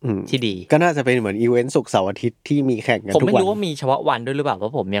ยส์ที่ดีก็น่าจะเป็นเหมือนอีเวนต์ศุกร์เสาร์อาทิตย์ที่มีแข่งกันทุกวันผมไม่รู้ว่ามีเฉพาะวันด้วยหรือเปล่าเพรา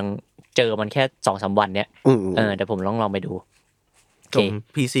ะผมยังเจอมันแค่ 2-3 วันเนี้ยเดี๋ยวผมลองไปดูโอเค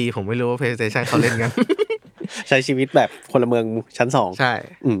PC ผมไม่รู้ว่า PlayStation เขาเล่นกันใช้ชีวิตแบบพลเมืองชั้น2ใช่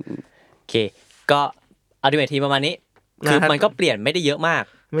โอเคก็Ultimate Teamประมาณนี้คือมันก็เปลี่ยนไม่ได้เยอะมาก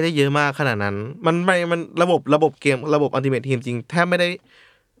ขนาดนั้นมันระบบเกมระบบ Ultimate Team จริงแทบไม่ไ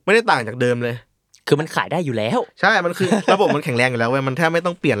ด้ต่างจากเดิมเลยคือมันขายได้อยู่แล้วใช่มันคือระบบมันแข็งแรงอยู่แล้วเว้ยมันแทบไม่ต้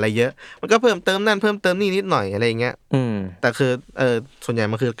องเปลี่ยนอะไรเยอะมันก็เพิ่มเติมนั่นเพิ่มเติมนี่นิดหน่อยอะไรอย่างเงี้ยแต่คือส่วนใหญ่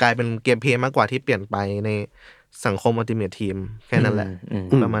มันคือกลายเป็นเกมเพลย์มากกว่าที่เปลี่ยนไปในสังคม Ultimate Team แค่นั้นแหละ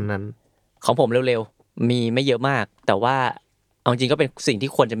ประมาณนั้นของผมเร็วๆมีไม่เยอะมากแต่ว่าเอาจริงก็เป็นสิ่งที่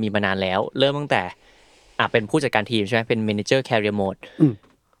ควรจะมีมานานแล้วเริ่มตั้งแต่เป็นผู้จัดการทีมใช่ไหมเป็น Manager Career Mode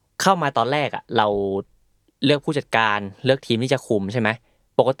เข้ามาตอนแรกเราเลือกผู้จัดการเลือกทีมที่จะคุมใช่ไหม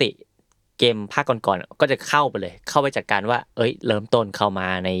ปกติเกมภาคก่อนๆก็จะเข้าไปจัดการว่าเริ่มต้นเข้ามา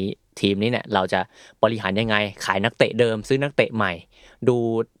ในทีมนี้เนี่ยเราจะบริหารยังไงขายนักเตะเดิมซื้อนักเตะใหม่ดู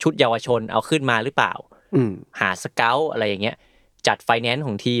ชุดเยาวชนเอาขึ้นมาหรือเปล่าหาสเกาต์อะไรอย่างเงี้ยจัดไฟแนนซ์ข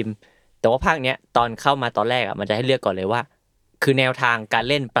องทีมแต่ว่าภาคเนี้ยตอนเข้ามาตอนแรกมันจะให้เลือกก่อนเลยว่าคือแนวทางการ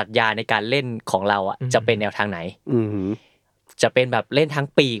เล่นปรัชญาในการเล่นของเราจะเป็นแนวทางไหนจะเป็นแบบเล่นทาง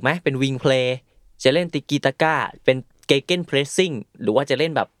ปีกไหมเป็นวิงเพลย์จะเล่นติกิตาก้าเป็นเกเก้นเพรสซิ่งหรือว่าจะเล่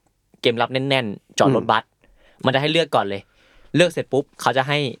นแบบเกมรับแน่นๆจอดรถบัสมันจะให้เลือกก่อนเลยเลือกเสร็จปุ๊บเขาจะ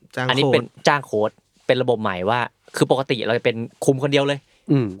ให้อันนี้เป็นจ้างโค้ชเป็นระบบใหม่ว่าคือปกติเราจะเป็นคุมคนเดียวเลย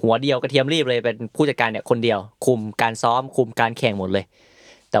หัวเดียวกระเทียมรีบเลยเป็นผู้จัดการเนี่ยคนเดียวคุมการซ้อมคุมการแข่งหมดเลย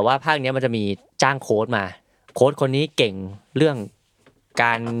แต่ว่าภาคนี้มันจะมีจ้างโค้ชมาโค้ชคนนี้เก่งเรื่องก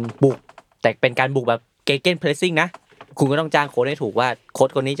ารบุกแต่เป็นการบุกแบบเกเก้นเพรสซิ่งนะคุณก็ต้องจ้างโค้ชให้ถูกว่าโค้ช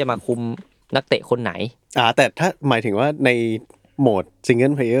คนนี้จะมาคุมนักเตะคนไหนแต่ถ้าหมายถึงว่าในโหมดซิงเกิ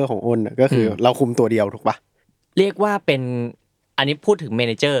ลเพลเยอร์ของอ้นก็คือเราคุมตัวเดียวถูกปะเรียกว่าเป็นอันนี้พูดถึงเมเ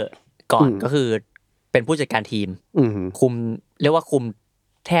นเจอร์ก่อนก็คือเป็นผู้จัดการทีมคุมเรียกว่าคุม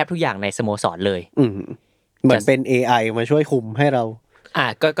แทบทุกอย่างในสโมสรเลยเหมือนเป็น AI มาช่วยคุมให้เรา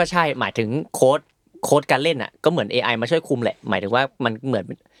ก็ใช่หมายถึงโค้ดการเล่นอ่ะก็เหมือน AI มาช่วยคุมแหละหมายถึงว่ามันเหมือน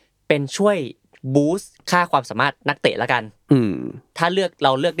เป็นช่วยบูสต์ค่าความสามารถนักเตะละกันถ้าเร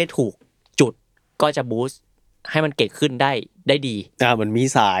าเลือกได้ถูกจุดก็จะบูสต์ให้มันเก่งขึ้นได้ดีมันมี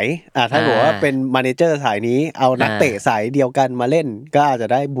สายถ้าบอกว่าเป็นมาเนเจอร์สายนี้เอานักเตะสายเดียวกันมาเล่นก็อาจจะ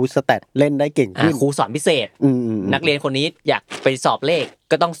ได้บูสต์สแตทเล่นได้เก่งขึ้นครูสอนพิเศษนักเรียนคนนี้อยากไปสอบเลข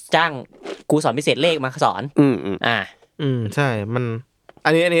ก็ต้องจ้างครูสอนพิเศษเลขมาสอนใช่มันอั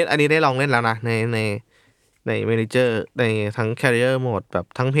นนี้ได้ลองเล่นแล้วนะในเมเนเจอร์ในทั้ง Career Mode แบบ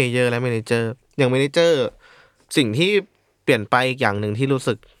ทั้ง Player และ Manager อย่าง Manager สิ่งที่เปลี่ยนไปอีกอย่างหนึ่งที่รู้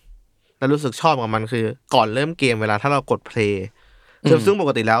สึกชอบกับมันคือก่อนเริ่มเกมเวลาถ้าเรากด play ซึ่งป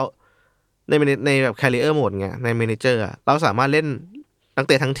กติแล้วในแบบ Career Mode ไงใน Manager อ่ะเราสามารถเล่นนักเ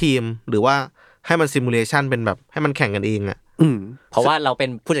ตะทั้งทีมหรือว่าให้มัน simulation เป็นแบบให้มันแข่งกันเองอ่ะเพราะว่าเราเป็น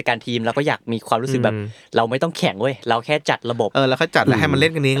ผู้จัดการทีมเราก็อยากมีความรู้สึกแบบเราไม่ต้องแข่งเว้ยเราแค่จัดระบบแล้วก็จัดแล้วให้มันเล่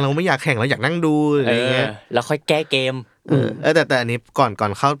นกันเองเราไม่อยากแข่งเราอยากนั่งดูอะไรเงี้ยแล้วค่อยแก้เกมแต่อันนี้ก่อ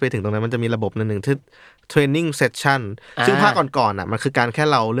นเข้าไปถึงตรงนั้นมันจะมีระบบนึงที่ training session ซึ่งภาคก่อนๆอ่ะมันคือการแค่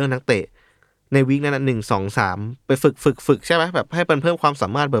เราเลือกนักเตะในวีคนั้น1 2 3ไปฝึกใช่มั้ยแบบให้เพิ่มความสา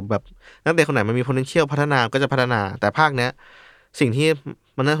มารถแบบนักเตะคนไหนมันมี potential พัฒนาก็จะพัฒนาแต่ภาคเนี้ยสิ่งที่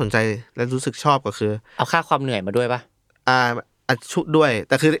มันน่าสนใจและรู้สึกชอบก็คือเอาค่าความเหนื่อยมาด้วยป่ะชุดด้วยแ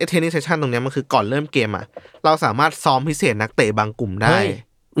ต่คือเทรนนิ่งเซสชั่นตรงนี้มันคือก่อนเริ่มเกมอ่ะเราสามารถซ้อมพิเศษนักเตะบางกลุ่มได้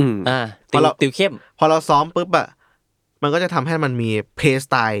พอเราติวเข้มพอเราซ้อมปุ๊บอ่ะมันก็จะทำให้มันมีเพลย์ส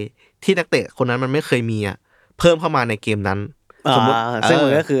ไตล์ที่นักเตะคนนั้นมันไม่เคยมีอ่ะเพิ่มเข้ามาในเกมนั้นสมมติซึ่งมั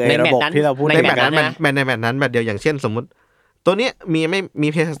นก็คือไอ้ระบบที่เราพูดในแมตช์นั้นแบบเดียวอย่างเช่นสมมติตัวเนี้ยไม่มี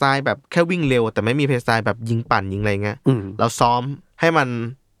เพลย์สไตล์แบบแค่วิ่งเร็วแต่ไม่มีเพลย์สไตล์แบบยิงปั่นยิงอะไรเงี้ยเราซ้อมให้มัน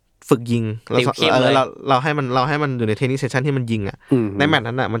ฝึกยิงเราให้มันอยู่ในเทรนนิ่งเซสชั่นที่มันยิงอ่ะในแมตช์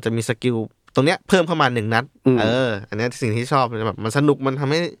นั้นอ่ะมันจะมีสกิลตรงเนี้ยเพิ่มเข้ามา1นัดอันนี้สิ่งที่ชอบแบบมันสนุกมันทำ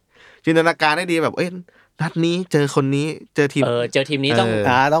ให้จินตนาการได้ดีแบบนัดนี้เจอคนนี้เจอทีมนี้ต้อง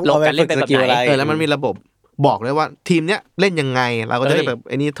ลงกันเล่นเป็นแบบไหนแล้วมันมีระบบบอกเลยว่าทีมเนี้ยเล่นยังไงเราก็จะได้แบบไ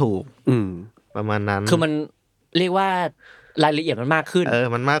อ้นี่ถูกประมาณนั้นคือมันเรียกว่ารายละเอียดมันมากขึ้น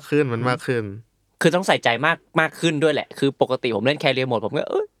มันมากขึ้นคือต้องใส่ใจมากขึ้นด้วยแหละคือปกติผมเล่นแคเรียร์โหมดผม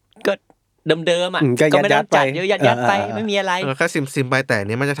ก็เดิมๆอ่ะก็ไม่ต้องจัดเยอะยัดไปไม่มีอะไรแค่ซิมไปแต่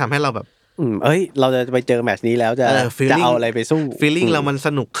นี้มันจะทำให้เราแบบเราจะไปเจอแมตช์นี้แล้วจะเอาอะไรไปสู้ฟีลลิ่งเรามันส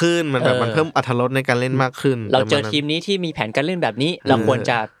นุกขึ้นมันแบบมันเพิ่มอรรถรสในการเล่นมากขึ้นเราเจอทีมนี้ที่มีแผนการเล่นแบบนี้เราควร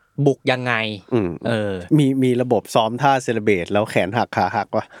จะบุกยังไงมีระบบซ้อมท่าเซเลเบรตแล้วแขนหักขาหัก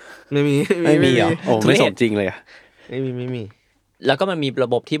วะไม่มีเหรอโอ้ไม่สมจริงเลยไม่มีแล้วก็มันมีระ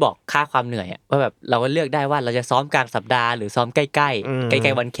บบที่บอกค่าความเหนื่อยว่าแบบเราก็เลือกได้ว่าเราจะซ้อมกลางสัปดาห์หรือซ้อมใกล้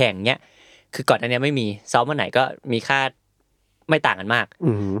วันแข่งเนี้ยคือก่อนอันเนี้ยไม่มีซ้อมวันไหนก็มีค่าไม่ต่างกันมาก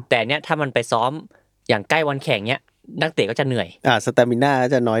แต่เนี้ยถ้ามันไปซ้อมอย่างใกล้วันแข่งเนี้ยนักเตะก็จะเหนื่อยสเตมิน่า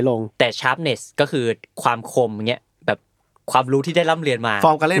จะน้อยลงแต่ชาร์ปเนสก็คือความคมเงี้ยแบบความรู้ที่ได้ร่ำเรียนมาฟ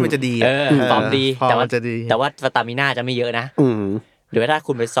อร์มการเล่นมันจะดีฟอร์มดีแต่ว่าสเตมิน่าจะไม่เยอะนะหรือว่าถ้า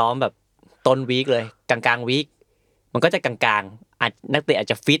คุณไปซ้อมแบบต้นวีคเลยกลางวีคมันก็จะกลางนักเตะอาจ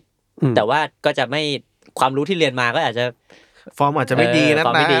จะฟิตแต่ว่าก็จะไม่ความรู้ที่เรียนมาก็อาจจะฟอร์มอาจจะไม่ดีนะ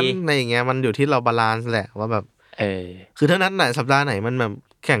ในอย่างเงี้ยมันอยู่ที่เราบาลานซ์แหละว่าแบบคือถ้านัดไหนสัปดาห์ไหนมันแบบ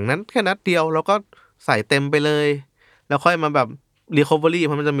แข่งนั้นแค่นัดเดียวแล้วก็ใส่เต็มไปเลยแล้วค่อยมาแบบรีคัฟเวอรี่เ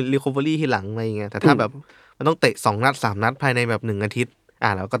พราะมันจะมีรีคัฟเวอรี่ทีหลังอะไรอย่างเงี้ยแต่ถ้าแบบมันต้องเตะ2นัด3นัดภายในแบบ1อาทิตย์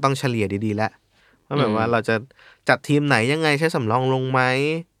เราก็ต้องเฉลี่ยดีๆแล้วว่าแบบว่าเราจะจัดทีมไหนยังไงใช้สำรองลงไหม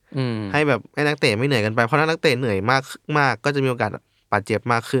ให้แบบให้นักเตะไม่เหนื่อยกันไปเพราะถ้านักเตะเหนื่อยมากก็จะมีโอกาสบาดเจ็บ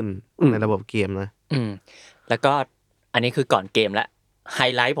มากขึ้นในระบบเกมนะแล้วก็อันนี้คือก่อนเกมแล้วไฮ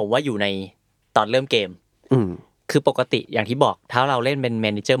ไลท์ผมว่าอยู่ในตอนเริ่มเกมคือปกติอย่างที่บอกถ้าเราเล่นเป็นแม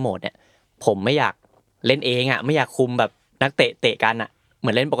เนเจอร์โหมดเนี่ยผมไม่อยากเล่นเองอ่ะไม่อยากคุมแบบนักเตะกันอ่ะเหมื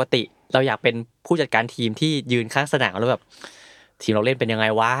อนเล่นปกติเราอยากเป็นผู้จัดการทีมที่ยืนข้างสนามแล้วแบบทีมเราเล่นเป็นยังไง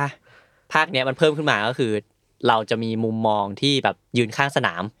วะภาคเนี้ยมันเพิ่มขึ้นมาก็คือเราจะมีมุมมองที่แบบยืนข้างสน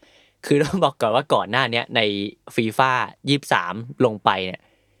ามคือต้องบอกก่อนว่าก่อนหน้านี้ใน FIFA 23ลงไปเนี่ย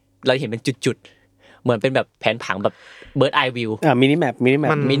เราเห็นเป็นจุดๆเหมือนเป็นแบบแผนผังแบบเบิร์ดไอวิวมินิแมป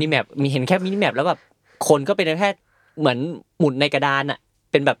มีเห็นแค่มินิแมปแล้วแบบคนก็เป็นแค่เหมือนหมุนในกระดานอ่ะ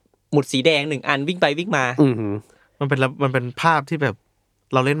เป็นแบบหมุดสีแดง1อันวิ่งไปวิ่งมามันเป็นภาพที่แบบ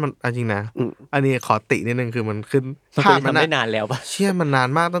เราเล่นมันจริงนะอันนี้ขอตินิดนึงคือมันขึ้นภาพมันได้นานแล้วป่ะเชี่ยมันนาน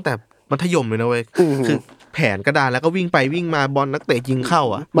มากตั้งแต่มัธยมเลยนะเว้ยคือแผนกระดานแล้วก็วิ่งไปวิ่งมาบอลนักเตะยิงเข้า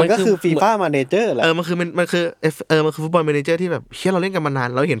อ่ะมันก็คือ FIFA Manager แหละมันคือฟุตบอล Manager ที่แบบเชี่ยเราเล่นกันมานาน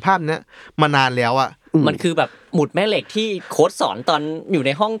เราเห็นภาพเนี้ยมานานแล้วอ่ะมันคือแบบหมุดแม่เหล็กที่โค้ชสอนตอนอยู่ใน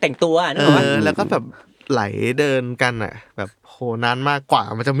ห้องแต่งตัวนะแล้วก็แบบไหลเดินกันอ่ะแบบโหนานมากกว่า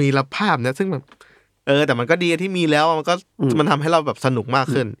มันจะมีภาพเนี้ยซึ่งแบบ แต่มันก็ดีที่มีแล้วมันก็มันทำให้เราแบบสนุกมาก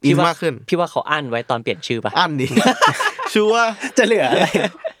ขึ้นอินมากขึ้นพี่ว่าเขาอั้นไว้ตอนเปลี่ยนชื่อป่ะอั้นดิ ชัวร์จะเหลืออะไร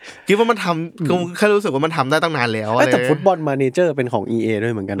คิดว่ามันทำกูแค่รู้สึกว่ามันทำได้ตั้งนานแล้วแต่ฟุตบอลมาเนเจอร์เป็นของ EA ด้ว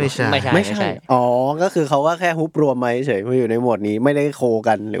ยเหมือนกันไม่ใช่อ๋อก็คือเขาว่าแค่ฮุบรวมมาเฉยมาอยู่ในหมวดนี้ไม่ได้โค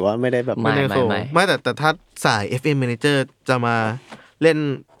กันหรือว่าไม่ได้แบบไม่แต่ถ้าสาย FM Manager จะมาเล่น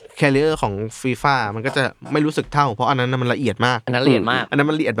แคริเออร์ของ FIFA มันก็จะไม่รู้สึกเท่าเพราะอันนั้นมันละเอียดมากอันนั้นละเอียดมากอันนั้น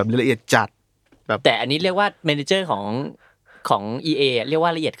มันละเอียดแบบละเอียดจัดแบบแต่อันนี้เรียกว่า Manager ของ EA เรียกว่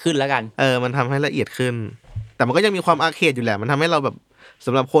าละเอียดขึ้นแล้วกันมันทำให้ละเอียดขึ้นแต่มันก็ยังมีความอาร์เคดอยู่แหละมันทำให้เราแบบส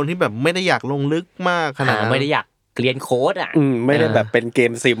ำหรับคนที่แบบไม่ได้อยากลงลึกมากขนาดนั้นไม่ได้อยากเรียนโค้ดไม่ได้แบบเป็นเก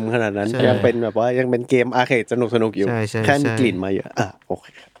มซิมขนาดนั้นยังเป็นแบบว่ายังเป็นเกมอาร์เคดสนุกอยู่แค่มีกลิ่นมาเยอะโอเค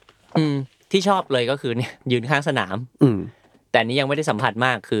ที่ชอบเลยก็คือเนี่ยยืนข้างสนามแต่นี้ยังไม่ได้สัมผัสม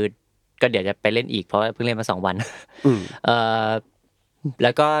ากคือก็เดี๋ยวจะไปเล่นอีกเพราะเพิ่งเล่นมา2 วันแ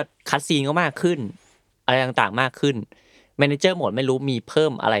ล้วก็คัสซีนก็มากขึ้นอะไรต่างๆมากขึ้นแมเนเจอร์โหมดไม่รู้มีเพิ่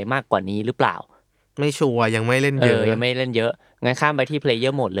มอะไรมากกว่านี้หรือเปล่าไม่ชัวร์ยังไม่เล่นเยอะยังไม่เล่นเยอะงั้นข้ามไปที่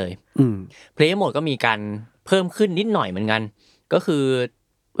Player Mode เลยPlayer Mode ก็มีการเพิ่มขึ้นนิดหน่อยเหมือนกันก็คือ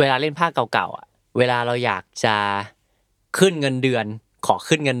เวลาเล่นภาคเก่าๆเวลาเราอยากจะขึ้นเงินเดือนขอ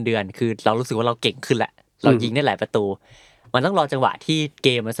ขึ้นเงินเดือนคือเรารู้สึกว่าเราเก่งขึ้นแหละเรายิงได้หลายประตูมันต้องรอจังหวะที่เก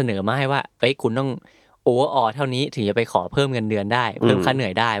มมันเสนอมาให้ว่าเฮ้ยคุณต้องโอเวอร์ออเท่านี้ถึงจะไปขอเพิ่มเงินเดือนได้เพิ่มค่าเหนื่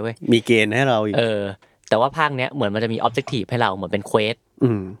อยได้เว้ยมีเกณฑ์ให้เราอีกแต่ว่าภาคเนี้ยเหมือนมันจะมีออบเจกทีฟให้เราเหมือนเป็นเควส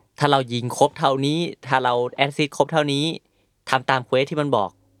ถ้าเรายิงครบเท่านี้ถ้าเราแอสซิสต์ครบเท่านี้ทำตามเควสที่มันบอก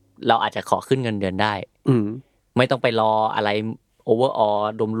เราอาจจะขอขึ้นเงินเดือนได้ไม่ต้องไปรออะไรโอเวอร์ออ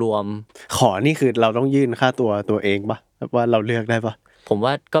รวมขอนี่คือเราต้องยื่นค่าตัวเองป่ะว่าเราเลือกได้ป่ะผม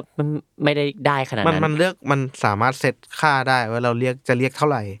ว่าก็ไม่ได้ขนาดนั้นมันเลือกมันสามารถเซตค่าได้ว่าเราเรียกเท่า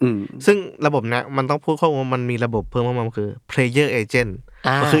ไหร่ซึ่งระบบนี้มันต้องพูดข้อมูลมันมีระบบเพิ่มมาคือ player agent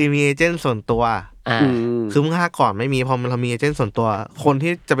ก็คือมีเอเจนต์ส่วนตัวคือเมื่อก่อนไม่มีพอเรามีเอเจนต์ส่วนตัวคน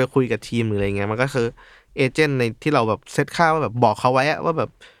ที่จะไปคุยกับทีมหรืออะไรเงี้ยมันก็คือเอเจนต์ในที่เราแบบเซตค่าว่าแบบบอกเขาไว้ว่าแบบ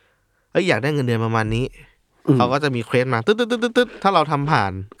อยากได้เงินเดือนประมาณนี้เขาก็จะมีเควสมาตึ๊ดๆๆถ้าเราทำผ่า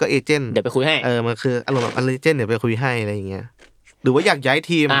นก็เอเจนต์เดี๋ยวไปคุยให้มันคืออารมณ์แบบเอเจนต์เดี๋ยวไปคุยให้อะไรอย่างเงี้ยหรือว่าอยากย้าย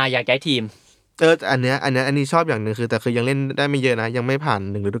ทีมอยากย้ายทีมอันนี้ชอบอย่างนึงคือแต่คือยังเล่นได้ไม่เยอะนะยังไม่ผ่าน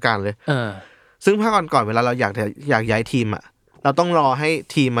1ฤดูกาลเลยซึ่งภาคก่อนเวลาเราอยากย้ายทีมเราต้องรอให้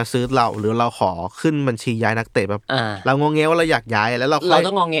ทีมมาซื้อเราหรือเราขอขึ้นบัญชีย้ายนักเตะแบบเรางงเงี้ยว่าเราอยากย้ายแล้วเรา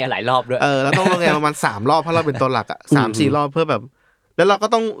ต้องงงเงี้ยหลายรอบด้วยเราต้องงงเงี้ยประมาณ3รอบเพราะเราเป็นตัวหลัก3-4 รอบเพื่อแบบแล้วเราก็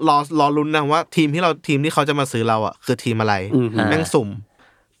ต้องรอลุ้นนะว่าทีมที่เขาจะมาซื้อเราคือทีมอะไรแม่งสุ่ม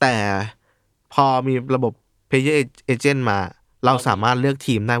แต่พอมีระบบ Player Agent มาเราสามารถเลือก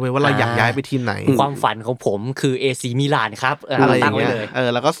ทีมได้เว้ยว่าเราอยากย้ายไปทีมไหนความฝันของผมคือ AC มิลานครับตั้งไว้เลย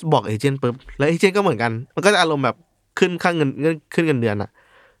แล้วก็บอกเอเจนต์ปุ๊บแล้วเอเจนต์ก็เหมือนกันมันก็จะอารมณ์แบบขึ้นเงินเดือน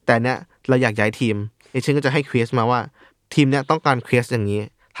แต่เนี้ยเราอยากย้ายทีมเอเจนต์ก็จะให้เควสมาว่าทีมเนี้ยต้องการเควสอย่างนี้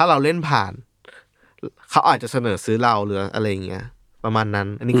ถ้าเราเล่นผ่านเขาอาจจะเสนอซื้อเราหรืออะไรอย่างเงี้ยประมาณนั้น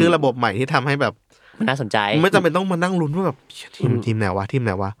อันนี้คือระบบใหม่ที่ทำให้แบบน่าสนใจไม่จำเป็นต้องมานั่งลุ้นว่าแบบทีมไหนวะ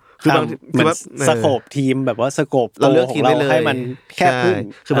คือบางทีว่าสโคปทีมแบบว่าสโคปเราเลือกทีมได้เลยให้มันแคบขึ้น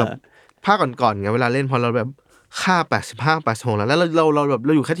คือแบบภาคก่อนๆไงเวลาเล่นพอเราแบบค่า85-86แล้วเราแบบเร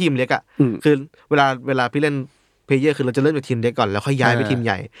าอยู่แค่ทีมเล็กคือเวลาพี่เล่นเพลเยอร์คือเราจะเริ่มจากทีมเล็กก่อนแล้วค่อยย้ายไปทีมใ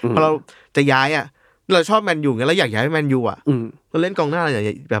หญ่พอเราจะย้ายเราชอบแมนยูไงแล้วอยากย้ายไปแมนยูเราเล่นกองหน้าอะไรอย่าง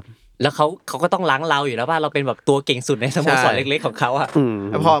แบบแล้วเขาก็ต้องล้างเราอยู่แล้วว่าเราเป็นแบบตัวเก่งสุดในสโมสรเล็กๆของเขา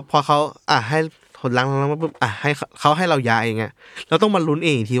แล้วพอเขาให้คนล้างปุ๊บให้เขาให้เราย้ายไงเราต้องมาลุ้นเอ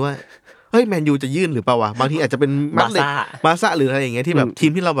งทีว่าเฮ้ยแมนยูจะยื่นหรือเปล่าวะบางทีอาจจะเป็นมาซ่าหรืออะไรอย่างเงี้ยที่แบบที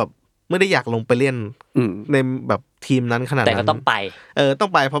มที่เราแบบไม่ได้อยากลงไปเล่นในแบบทีมนั้นขนาดนั้นแต่ก็ต้องไปต้อ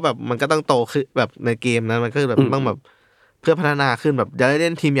งไปเพราะแบบมันก็ต้องโตขึ้นแบบในเกมนั้นมันก็แบบต้องแบบเพื่อพัฒนาขึ้นแบบจะได้เ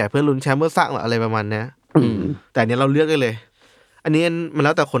ล่นทีมใหญ่เพื่อลุ้นแชมป์เพื่อสร้างอะไรประมาณนี้แต่เนี้ยเราเลือกได้เลยอันนี้มันแ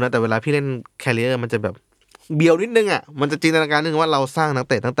ล้วแต่คนนะแต่เวลาพี่เล่นแคริเออร์มันจะแบบเบียวนิดนึงมันจะจินตนาการนึงว่าเราสร้างนัก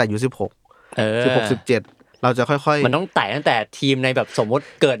เตะตั้งแต่อายุ16 17เราจะค่อยๆมันต้องไต่ตั้งแต่ทีมในแบบสมมติ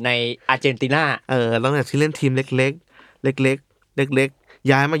เกิดในอาร์เจนตินาตั้งแต่ที่เล่นทีมเล็ก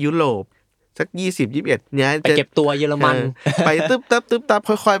ย้ายมายุโรปสัก20-21ย้ายไปเก็บตัวเยอรมันไปตึ๊บ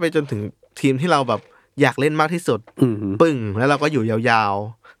ค่อยๆไปจนถึงทีมที่เราแบบอยากเล่นมากที่สุดปึ้งแล้วเราก็อยู่ยาว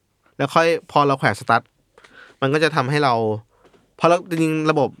ๆแล้วค่อยพอเราแขวนสตาร์ทมันก็จะทำให้เราพอเราจริง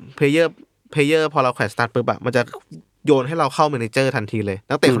ระบบเพลเยอร์พอเราแขวนสตาร์ทปุ๊บมันจะโยนให้เราเข้าเมเนเจอร์ทันทีเลย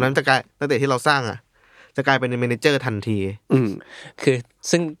นักเตะคนนั้นจะกลายนักเตะที่เราสร้างจะกลายเป็นเมเนเจอร์ทันทีคือ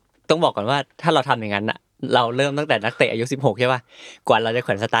ซึ่งต้องบอกก่อนว่าถ้าเราทำอย่างนั้น เราเริ่มตั้งแต่นักเตะอายุ16ใช่ป่ะกว่าเราจะแข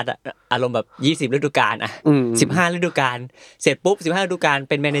วนสตาร์ทอารมณ์แบบ20ฤดูกาลอ่ะ15ฤดูกาลเสร็จปุ๊บ15ฤดูกาล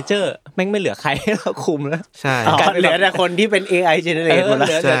เป็นแมเนเจอร์แม่งไม่เหลือใครให้เราคุมแล้วใช่เหลือแต่คนที่เป็น AI generate หมดแล้ว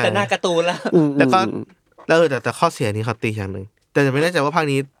เหลือแต่หน้าการ์ตูนแล้วแล้วก็แต่ข้อเสียนี้เขาตีอย่างนึงแต่จะไม่แน่ใจว่าภาค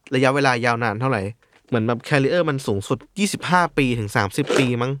นี้ระยะเวลายาวนานเท่าไหร่เหมือนแบบแคริเออร์มันสูงสุด25ปีถึง30ปี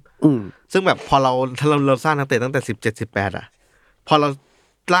มั้งซึ่งแบบพอเราสร้างนักเตะตั้งแต่17 18อ่ะพอเรา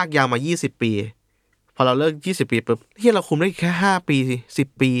ลากยาวมา20ปีพอเราเลิก20ปีปุ๊บเฮ้ยเราคุมได้แค่5ปี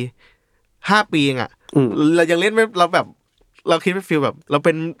10ปี5ปีเองอ่ะเรายังเล่นไม่เราแบบเราคิดว่าฟีลแบบเราเ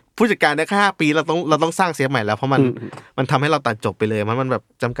ป็นผู้จัดการได้แค่5ปีเราต้องสร้างเสียใหม่แล้วเพราะมันทำให้เราตัดจบไปเลยมันแบบ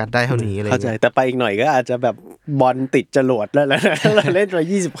จำกัดได้เท่านี้อะไรอย่างเงี้ยเข้าใจแต่ไปอีกหน่อยก็อาจจะแบบบอลติดจรวดแล้วนะเราเล่นมา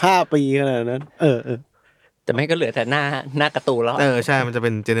25ปีขนาดนั้นแต่ไม่ก็เหลือแต่หน้าการ์ตูนแล้วใช่มันจะเป็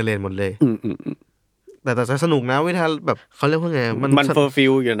นเจเนเรตหมดเลยแต่สนุกนะวิธีแบบเขาเรียกว่าไงมันเฟอร์ฟิ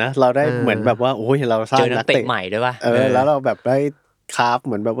ลอยู่นะเราได้เหมือนแบบว่าโอ้ยเราสร้างนักเตะใหม่ด้วยป่ะแล้วเราแบบได้คราฟเ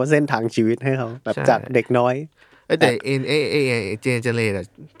หมือนแบบว่าเส้นทางชีวิตให้เขาแบบจากเด็กน้อยแต่เจเนเรต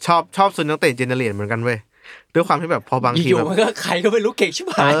ชอบส่วนนักเตะเจเนเรตเหมือนกันเว้ยด้วยความที่แบบพอบางทีแบบมันก็ใครก็ไม่รู้เก่งชิบ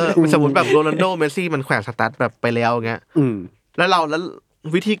หายสมมติแบบโรนัลโดเมสซี่มันแขวนสตาร์ทแบบไปแล้วอย่างเงี้ยแล้ว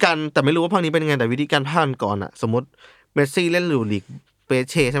วิธีการแต่ไม่รู้ว่าภาคนี้เป็นยังไงแต่วิธีการพากก่อนอะสมมติเมสซี่เล่นอยู่ลีกเป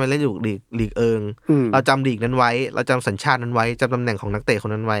เช่ใช่ไหมเล่นอยู่ลีกเราจำลีกนั้นไว้เราจำสัญชาตินั้นไว้จำตำแหน่งของนักเตะค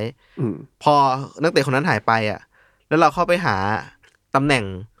นนั้นไว้พอนักเตะคนนั้นหายไปอะแล้วเราเข้าไปหาตำแหน่ง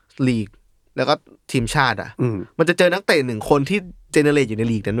ลีกแล้วก็ทีมชาติอ่ะมันจะเจอนักเตะ1คนที่เจเนเรตอยู่ใน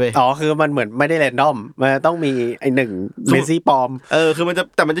ลีกนั้นด้วยคือมันเหมือนไม่ได้แรนดอมมันต้องมีไอ้1เมสซี่ปลอมคือมั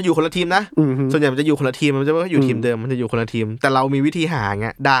นจะอยู่คนละทีมนะส่วนใหญ่มันจะอยู่คนละทีมมันจะไม่อยู่ทีมเดิมมันจะอยู่คนละทีมแต่เรามีวิธีหาเ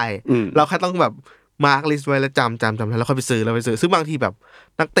งี้ยได้เราแค่ต้องแบบมาร์คลิสต์ไว้แล้วจำแล้วค่อยไปซื้อซึ่งบางทีแบบ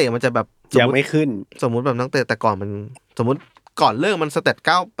นักเตะมันจะแบบยังไม่ขึ้นสมมุติแบบนักเตะแต่ก่อนมันสมมุติก่อนเลิกมันสเตต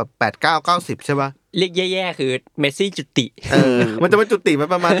9แบบ8 9 90ใช่ป่ะเรียกแย่ๆคือเมสซี่จุติมันจะเป็นจุติมัน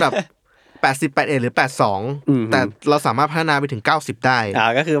ประมาณแบบ80 81หรือ82แต่เราสามารถพัฒนาไปถึง90ได้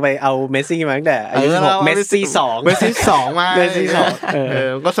ก็คือไปเอาเมสซี่มาตั้งแต่อายุ16เมสซี่2มาเมสซี่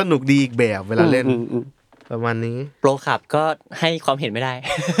2ก็สนุกดีอีกแบบเวลาเล่นประมาณนี้โปรคับก็ให้ความเห็นไม่ได้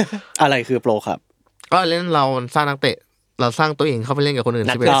อะไรคือโปรคับก็เล่นเราสร้างนักเตะเราสร้างตัวเองเข้าไปเล่นกับคนอื่น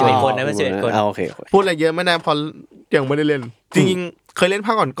11คนนะ11คนโอเคพูดอะไรเยอะไม่ได้พอยังไม่ได้เล่นจริงๆเคยเล่นภ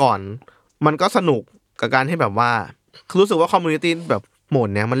าคก่อนมันก็สนุกกับการที่แบบว่ารู้สึกว่าคอมมูนิตี้แบบโหมด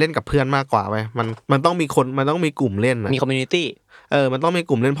เนี้ยมันเล่นกับเพื่อนมากกว่าเว้ยมันต้องมีคนมันต้องมีกลุ่มเล่นมีคอมมูนิตี้มันต้องมี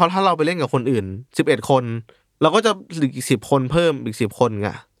กลุ่มเล่นเพราะถ้าเราไปเล่นกับคนอื่น11คนเราก็จะอีก10คนเพิ่มอีก10คนไง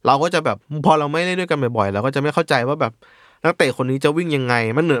เราก็จะแบบพอเราไม่เล่นด้วยกันบ่อยๆเราก็จะไม่เข้าใจว่าแบบนักเตะคนนี้จะวิ่งยังไง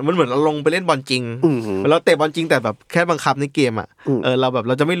มันเหมือนเราลงไปเล่นบอลจริงเราเตะบอลจริงแต่แบบแค่บังคับในเกมอ่ะเราแบบเ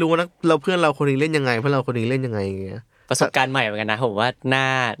ราจะไม่รู้ว่าเราเพื่อนเราคนนี้เล่นยังไงเพื่อนเราคนนี้เล่นยังไงอย่างเงี้ยประสบการณ์ใหม่เหมือนกันนะผมว่า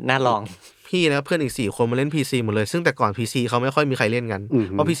น่าลองพี่นะเพื่อนอีก4คนมาเล่น PC หมดเลยซึ่งแต่ก่อน PC เขาไม่ค่อยมีใครเล่นกัน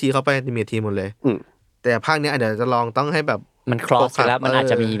เพราะ PC เขาไปอัลติเมททีมหมดเลยแต่ภาคนี้เดี๋ยวจะลองต้องให้แบบมันครอสแล้วมันอาจ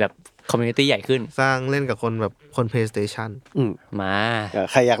จะมีแบบคอมมูนิตี้ใหญ่ขึ้นสร้างเล่นกับคนแบบคน PlayStation มา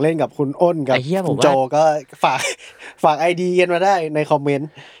ใครอยากเล่นกับคุณอ้นกับโจก็ฝาก ID กันมาได้ในคอมเมนต์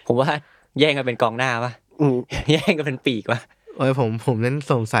ผมว่าแย่งกันเป็นกองหน้าป่ะแย่งกันเป็นปีกป่ะผมเล่น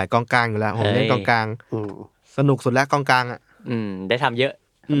ส่งสายกองกลางอยู่แล้วผมเล่นกองกลางสนุกสุดแล้วกองกลางอ่ะได้ทำเยอะ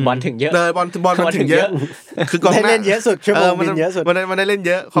บอลถึงเยอะเลยบอลมันถึงเยอะคือกองหน้าเล่นเยอะสุดชั่วโมงบินเยอะสุดมันได้เล่นเ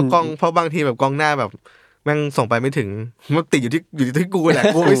ยอะเพราะบางทีแบบกองหน้าแบบแม่งส่งไปไม่ถึงมันติดอยู่ที่กูแหละ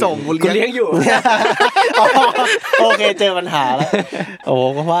กูไม่ส่งกูเลี้ยงอยู่โอเคเจอปัญหาแล้วโอ้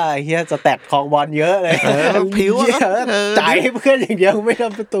ก็ว่าเฮียสแตทของบอลเยอะเลยผิวจ่ายให้เพื่อนอย่างเดียวไม่ท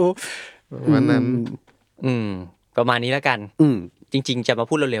ำประตูวันนั้นประมาณนี้แล้วกันจริงๆจะมา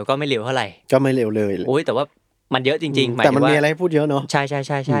พูดเร็วๆก็ไม่เร็วเท่าไหร่ก็ไม่เร็วเลยโอ้ยแต่ว่ามันเยอะจริงๆแต่มันมีอะไรพูดเยอะเนาะใช่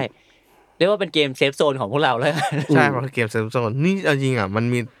เรียกว่าเป็นเกมเซฟโซนของพวกเราเลยใช่มันคือเกมเซฟโซนนี่เอาจริงอ่ะมัน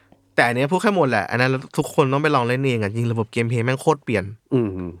มีแต่อันนี้พูดแค่หมดแหละอันนั้นทุกคนต้องไปลองเล่นเองอ่ะจริงระบบเกมเพลย์แม่งโคตรเปลี่ยน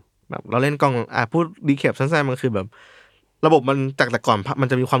แบบเราเล่นกองพูดรีแคปสั้นๆมันคือแบบระบบมันจากแต่ก่อนมัน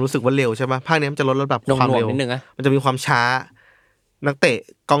จะมีความรู้สึกว่าเร็วใช่ป่ะภาคนี้มันจะลดระดับความเร็วมันจะมีความช้านักเตะ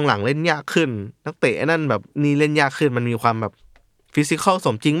กองหลังเล่นยากขึ้นนักเตะไอ้นั่นแบบนี่เล่นยากขึ้นมันมีความแบบฟิสิคอลส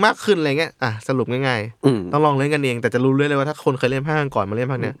มจริงมากขึ้นอะไรเงี้ยสรุปง่ายๆต้องลองเล่นกันเองแต่จะรู้เลยว่าถ้าคนเคยเล่นภาคก่อนมาเล่น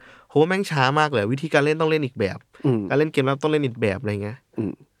ภาคเนี้ยโหแม่งช้ามากเลยวิธีการเล่นต้องเล่นอีกแบบการเล่นเกมแล้วต้องเล่นอีกแบบอะไรเงี้ย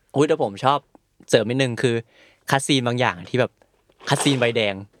อุ้ยแต่ผมชอบเสริมนิดนึงคือคัสซีนบางอย่างที่แบบคัสซีนใบแด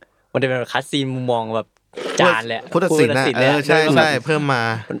งมันจะเป็นคัสซีนมุมมองแบบจานแหละพุทธศิลป์ใช่เพิ่มมา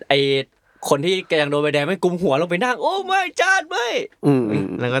ไอคนที่กำลังโดนใบแดงไม่กุมหัวลงไปนั่งโอ้ไม่จานไม่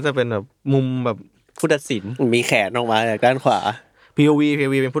แล้วก็จะเป็นแบบมุมแบบพุทธศิลป์มีแขนออกมาจากด้านขวา POV เ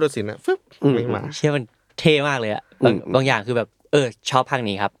ป็นพุทธศิลป์ฟึบมาเชื่อมันเท่มากเลยอะบางอย่างคือแบบชอบภาค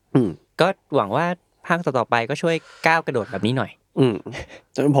นี้ครับก็หวังว่า ภาคต่อๆไปก็ช่วยก้าวกระโดดแบบนี้หน่อย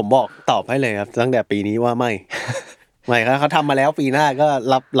ผมบอกตอบให้เลยครับตั้งแต่ปีนี้ว่าไม่ครับเขาทำมาแล้วปีหน้าก็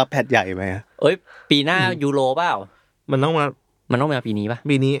รับแพทใหญ่ไปเอ้ยปีหน้ายูโรเปล่ามันต้องมาปีนี้ป่ะ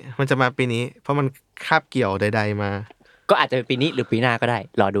ปีนี้มันจะมาปีนี้เพราะมันคาบเกี่ยวใดๆมาก็อาจจะเป็นปีนี้หรือปีหน้าก็ได้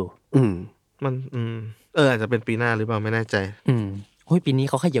รอดูมันอาจจะเป็นปีหน้าหรือเปล่าไม่แน่ใจโอ้ยปีนี้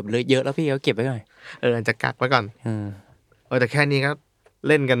เขาขยับเลยเยอะแล้วพี่เขาเก็บไว้หน่อยอาจจะกักไว้ก่อนแต่แค่นี้ก็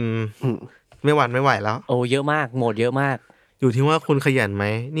เล่นกันไม่หวั่นไม่ไหวแล้วโอ้เยอะมากโหมดเยอะมากอยู่ที่ว่าคุณขยันไหม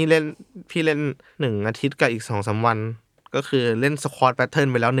นี่เล่นพี่เล่น1อาทิตย์กับอีก 2-3 วันก็คือเล่นสควอตแพทเทิร์น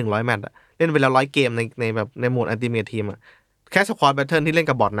ไปแล้ว100แมตช์เล่นไปแล้ว100เกมในแบบในโหมดอัลติเมททีมแค่สควอตแพทเทิร์นที่เล่น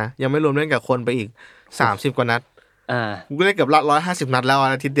กับบอทนะยังไม่รวมเล่นกับคนไปอีก30กว่านัดกูเล่นเกือบ150นัดแล้ว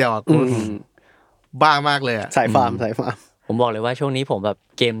อาทิตย์เดียวกูบ้ามากเลยสายฟาร์มผมบอกเลยว่าช่วงนี้ผมแบบ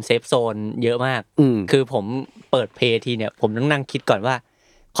เกมเซฟโซนเยอะมากคือผมเปิดเพลย์ทีเนี่ยผมต้องนั่งคิดก่อนว่า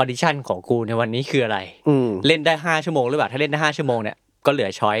คอนดิชั่นของกูในวันนี้คืออะไรเล่นได้5ชั่วโมงหรือเปล่าถ้าเล่นได้5ชั่วโมงเนี่ยก็เหลือ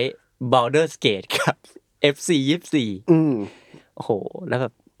ช้อย Baldur's Gate กับ FC 24โอ้โหแล้วแบ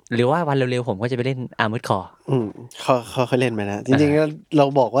บหรือว่าวันเร็วๆผมก็จะไปเล่น Armored Core เขาเคยเล่นมั้ยนะจริงๆเรา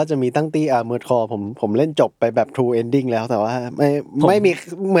บอกว่าจะมีตั้งตี้ Armored Core ผมเล่นจบไปแบบ True Ending แล้วแต่ว่าไม่มี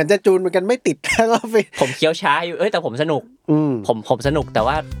เหมือนจะจูนเหมือนกันไม่ติดแล้วผมเคี้ยวช้าอยู่แต่ผมสนุกผมสนุกแต่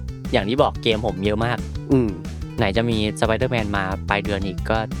ว่าอย่างที่บอกเกมผมเยอะมากไหนจะมี Spider-Man มาปลายเดือนอีก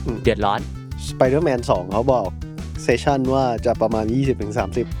ก็เดือดร้อน Spider-Man 2เขาบอกเซสชั่นว่าจะประมาณ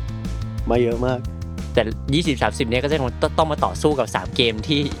 20-30 มาเยอะมากแต่20-30เนี่ยก็จะต้องมาต่อสู้กับ3เกม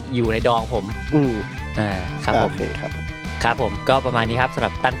ที่อยู่ในดองผมครับผมโอเคครับผมก็ประมาณนี้ครับสำห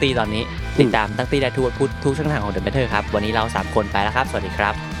รับตั้งตี้ตอนนี้ติดตามตั้งตี้ได้ทุกช่องทางของ The Matter ครับวันนี้เรา3คนไปแล้วครับสวัสดีครั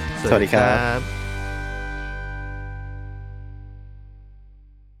บสวัสดีครับ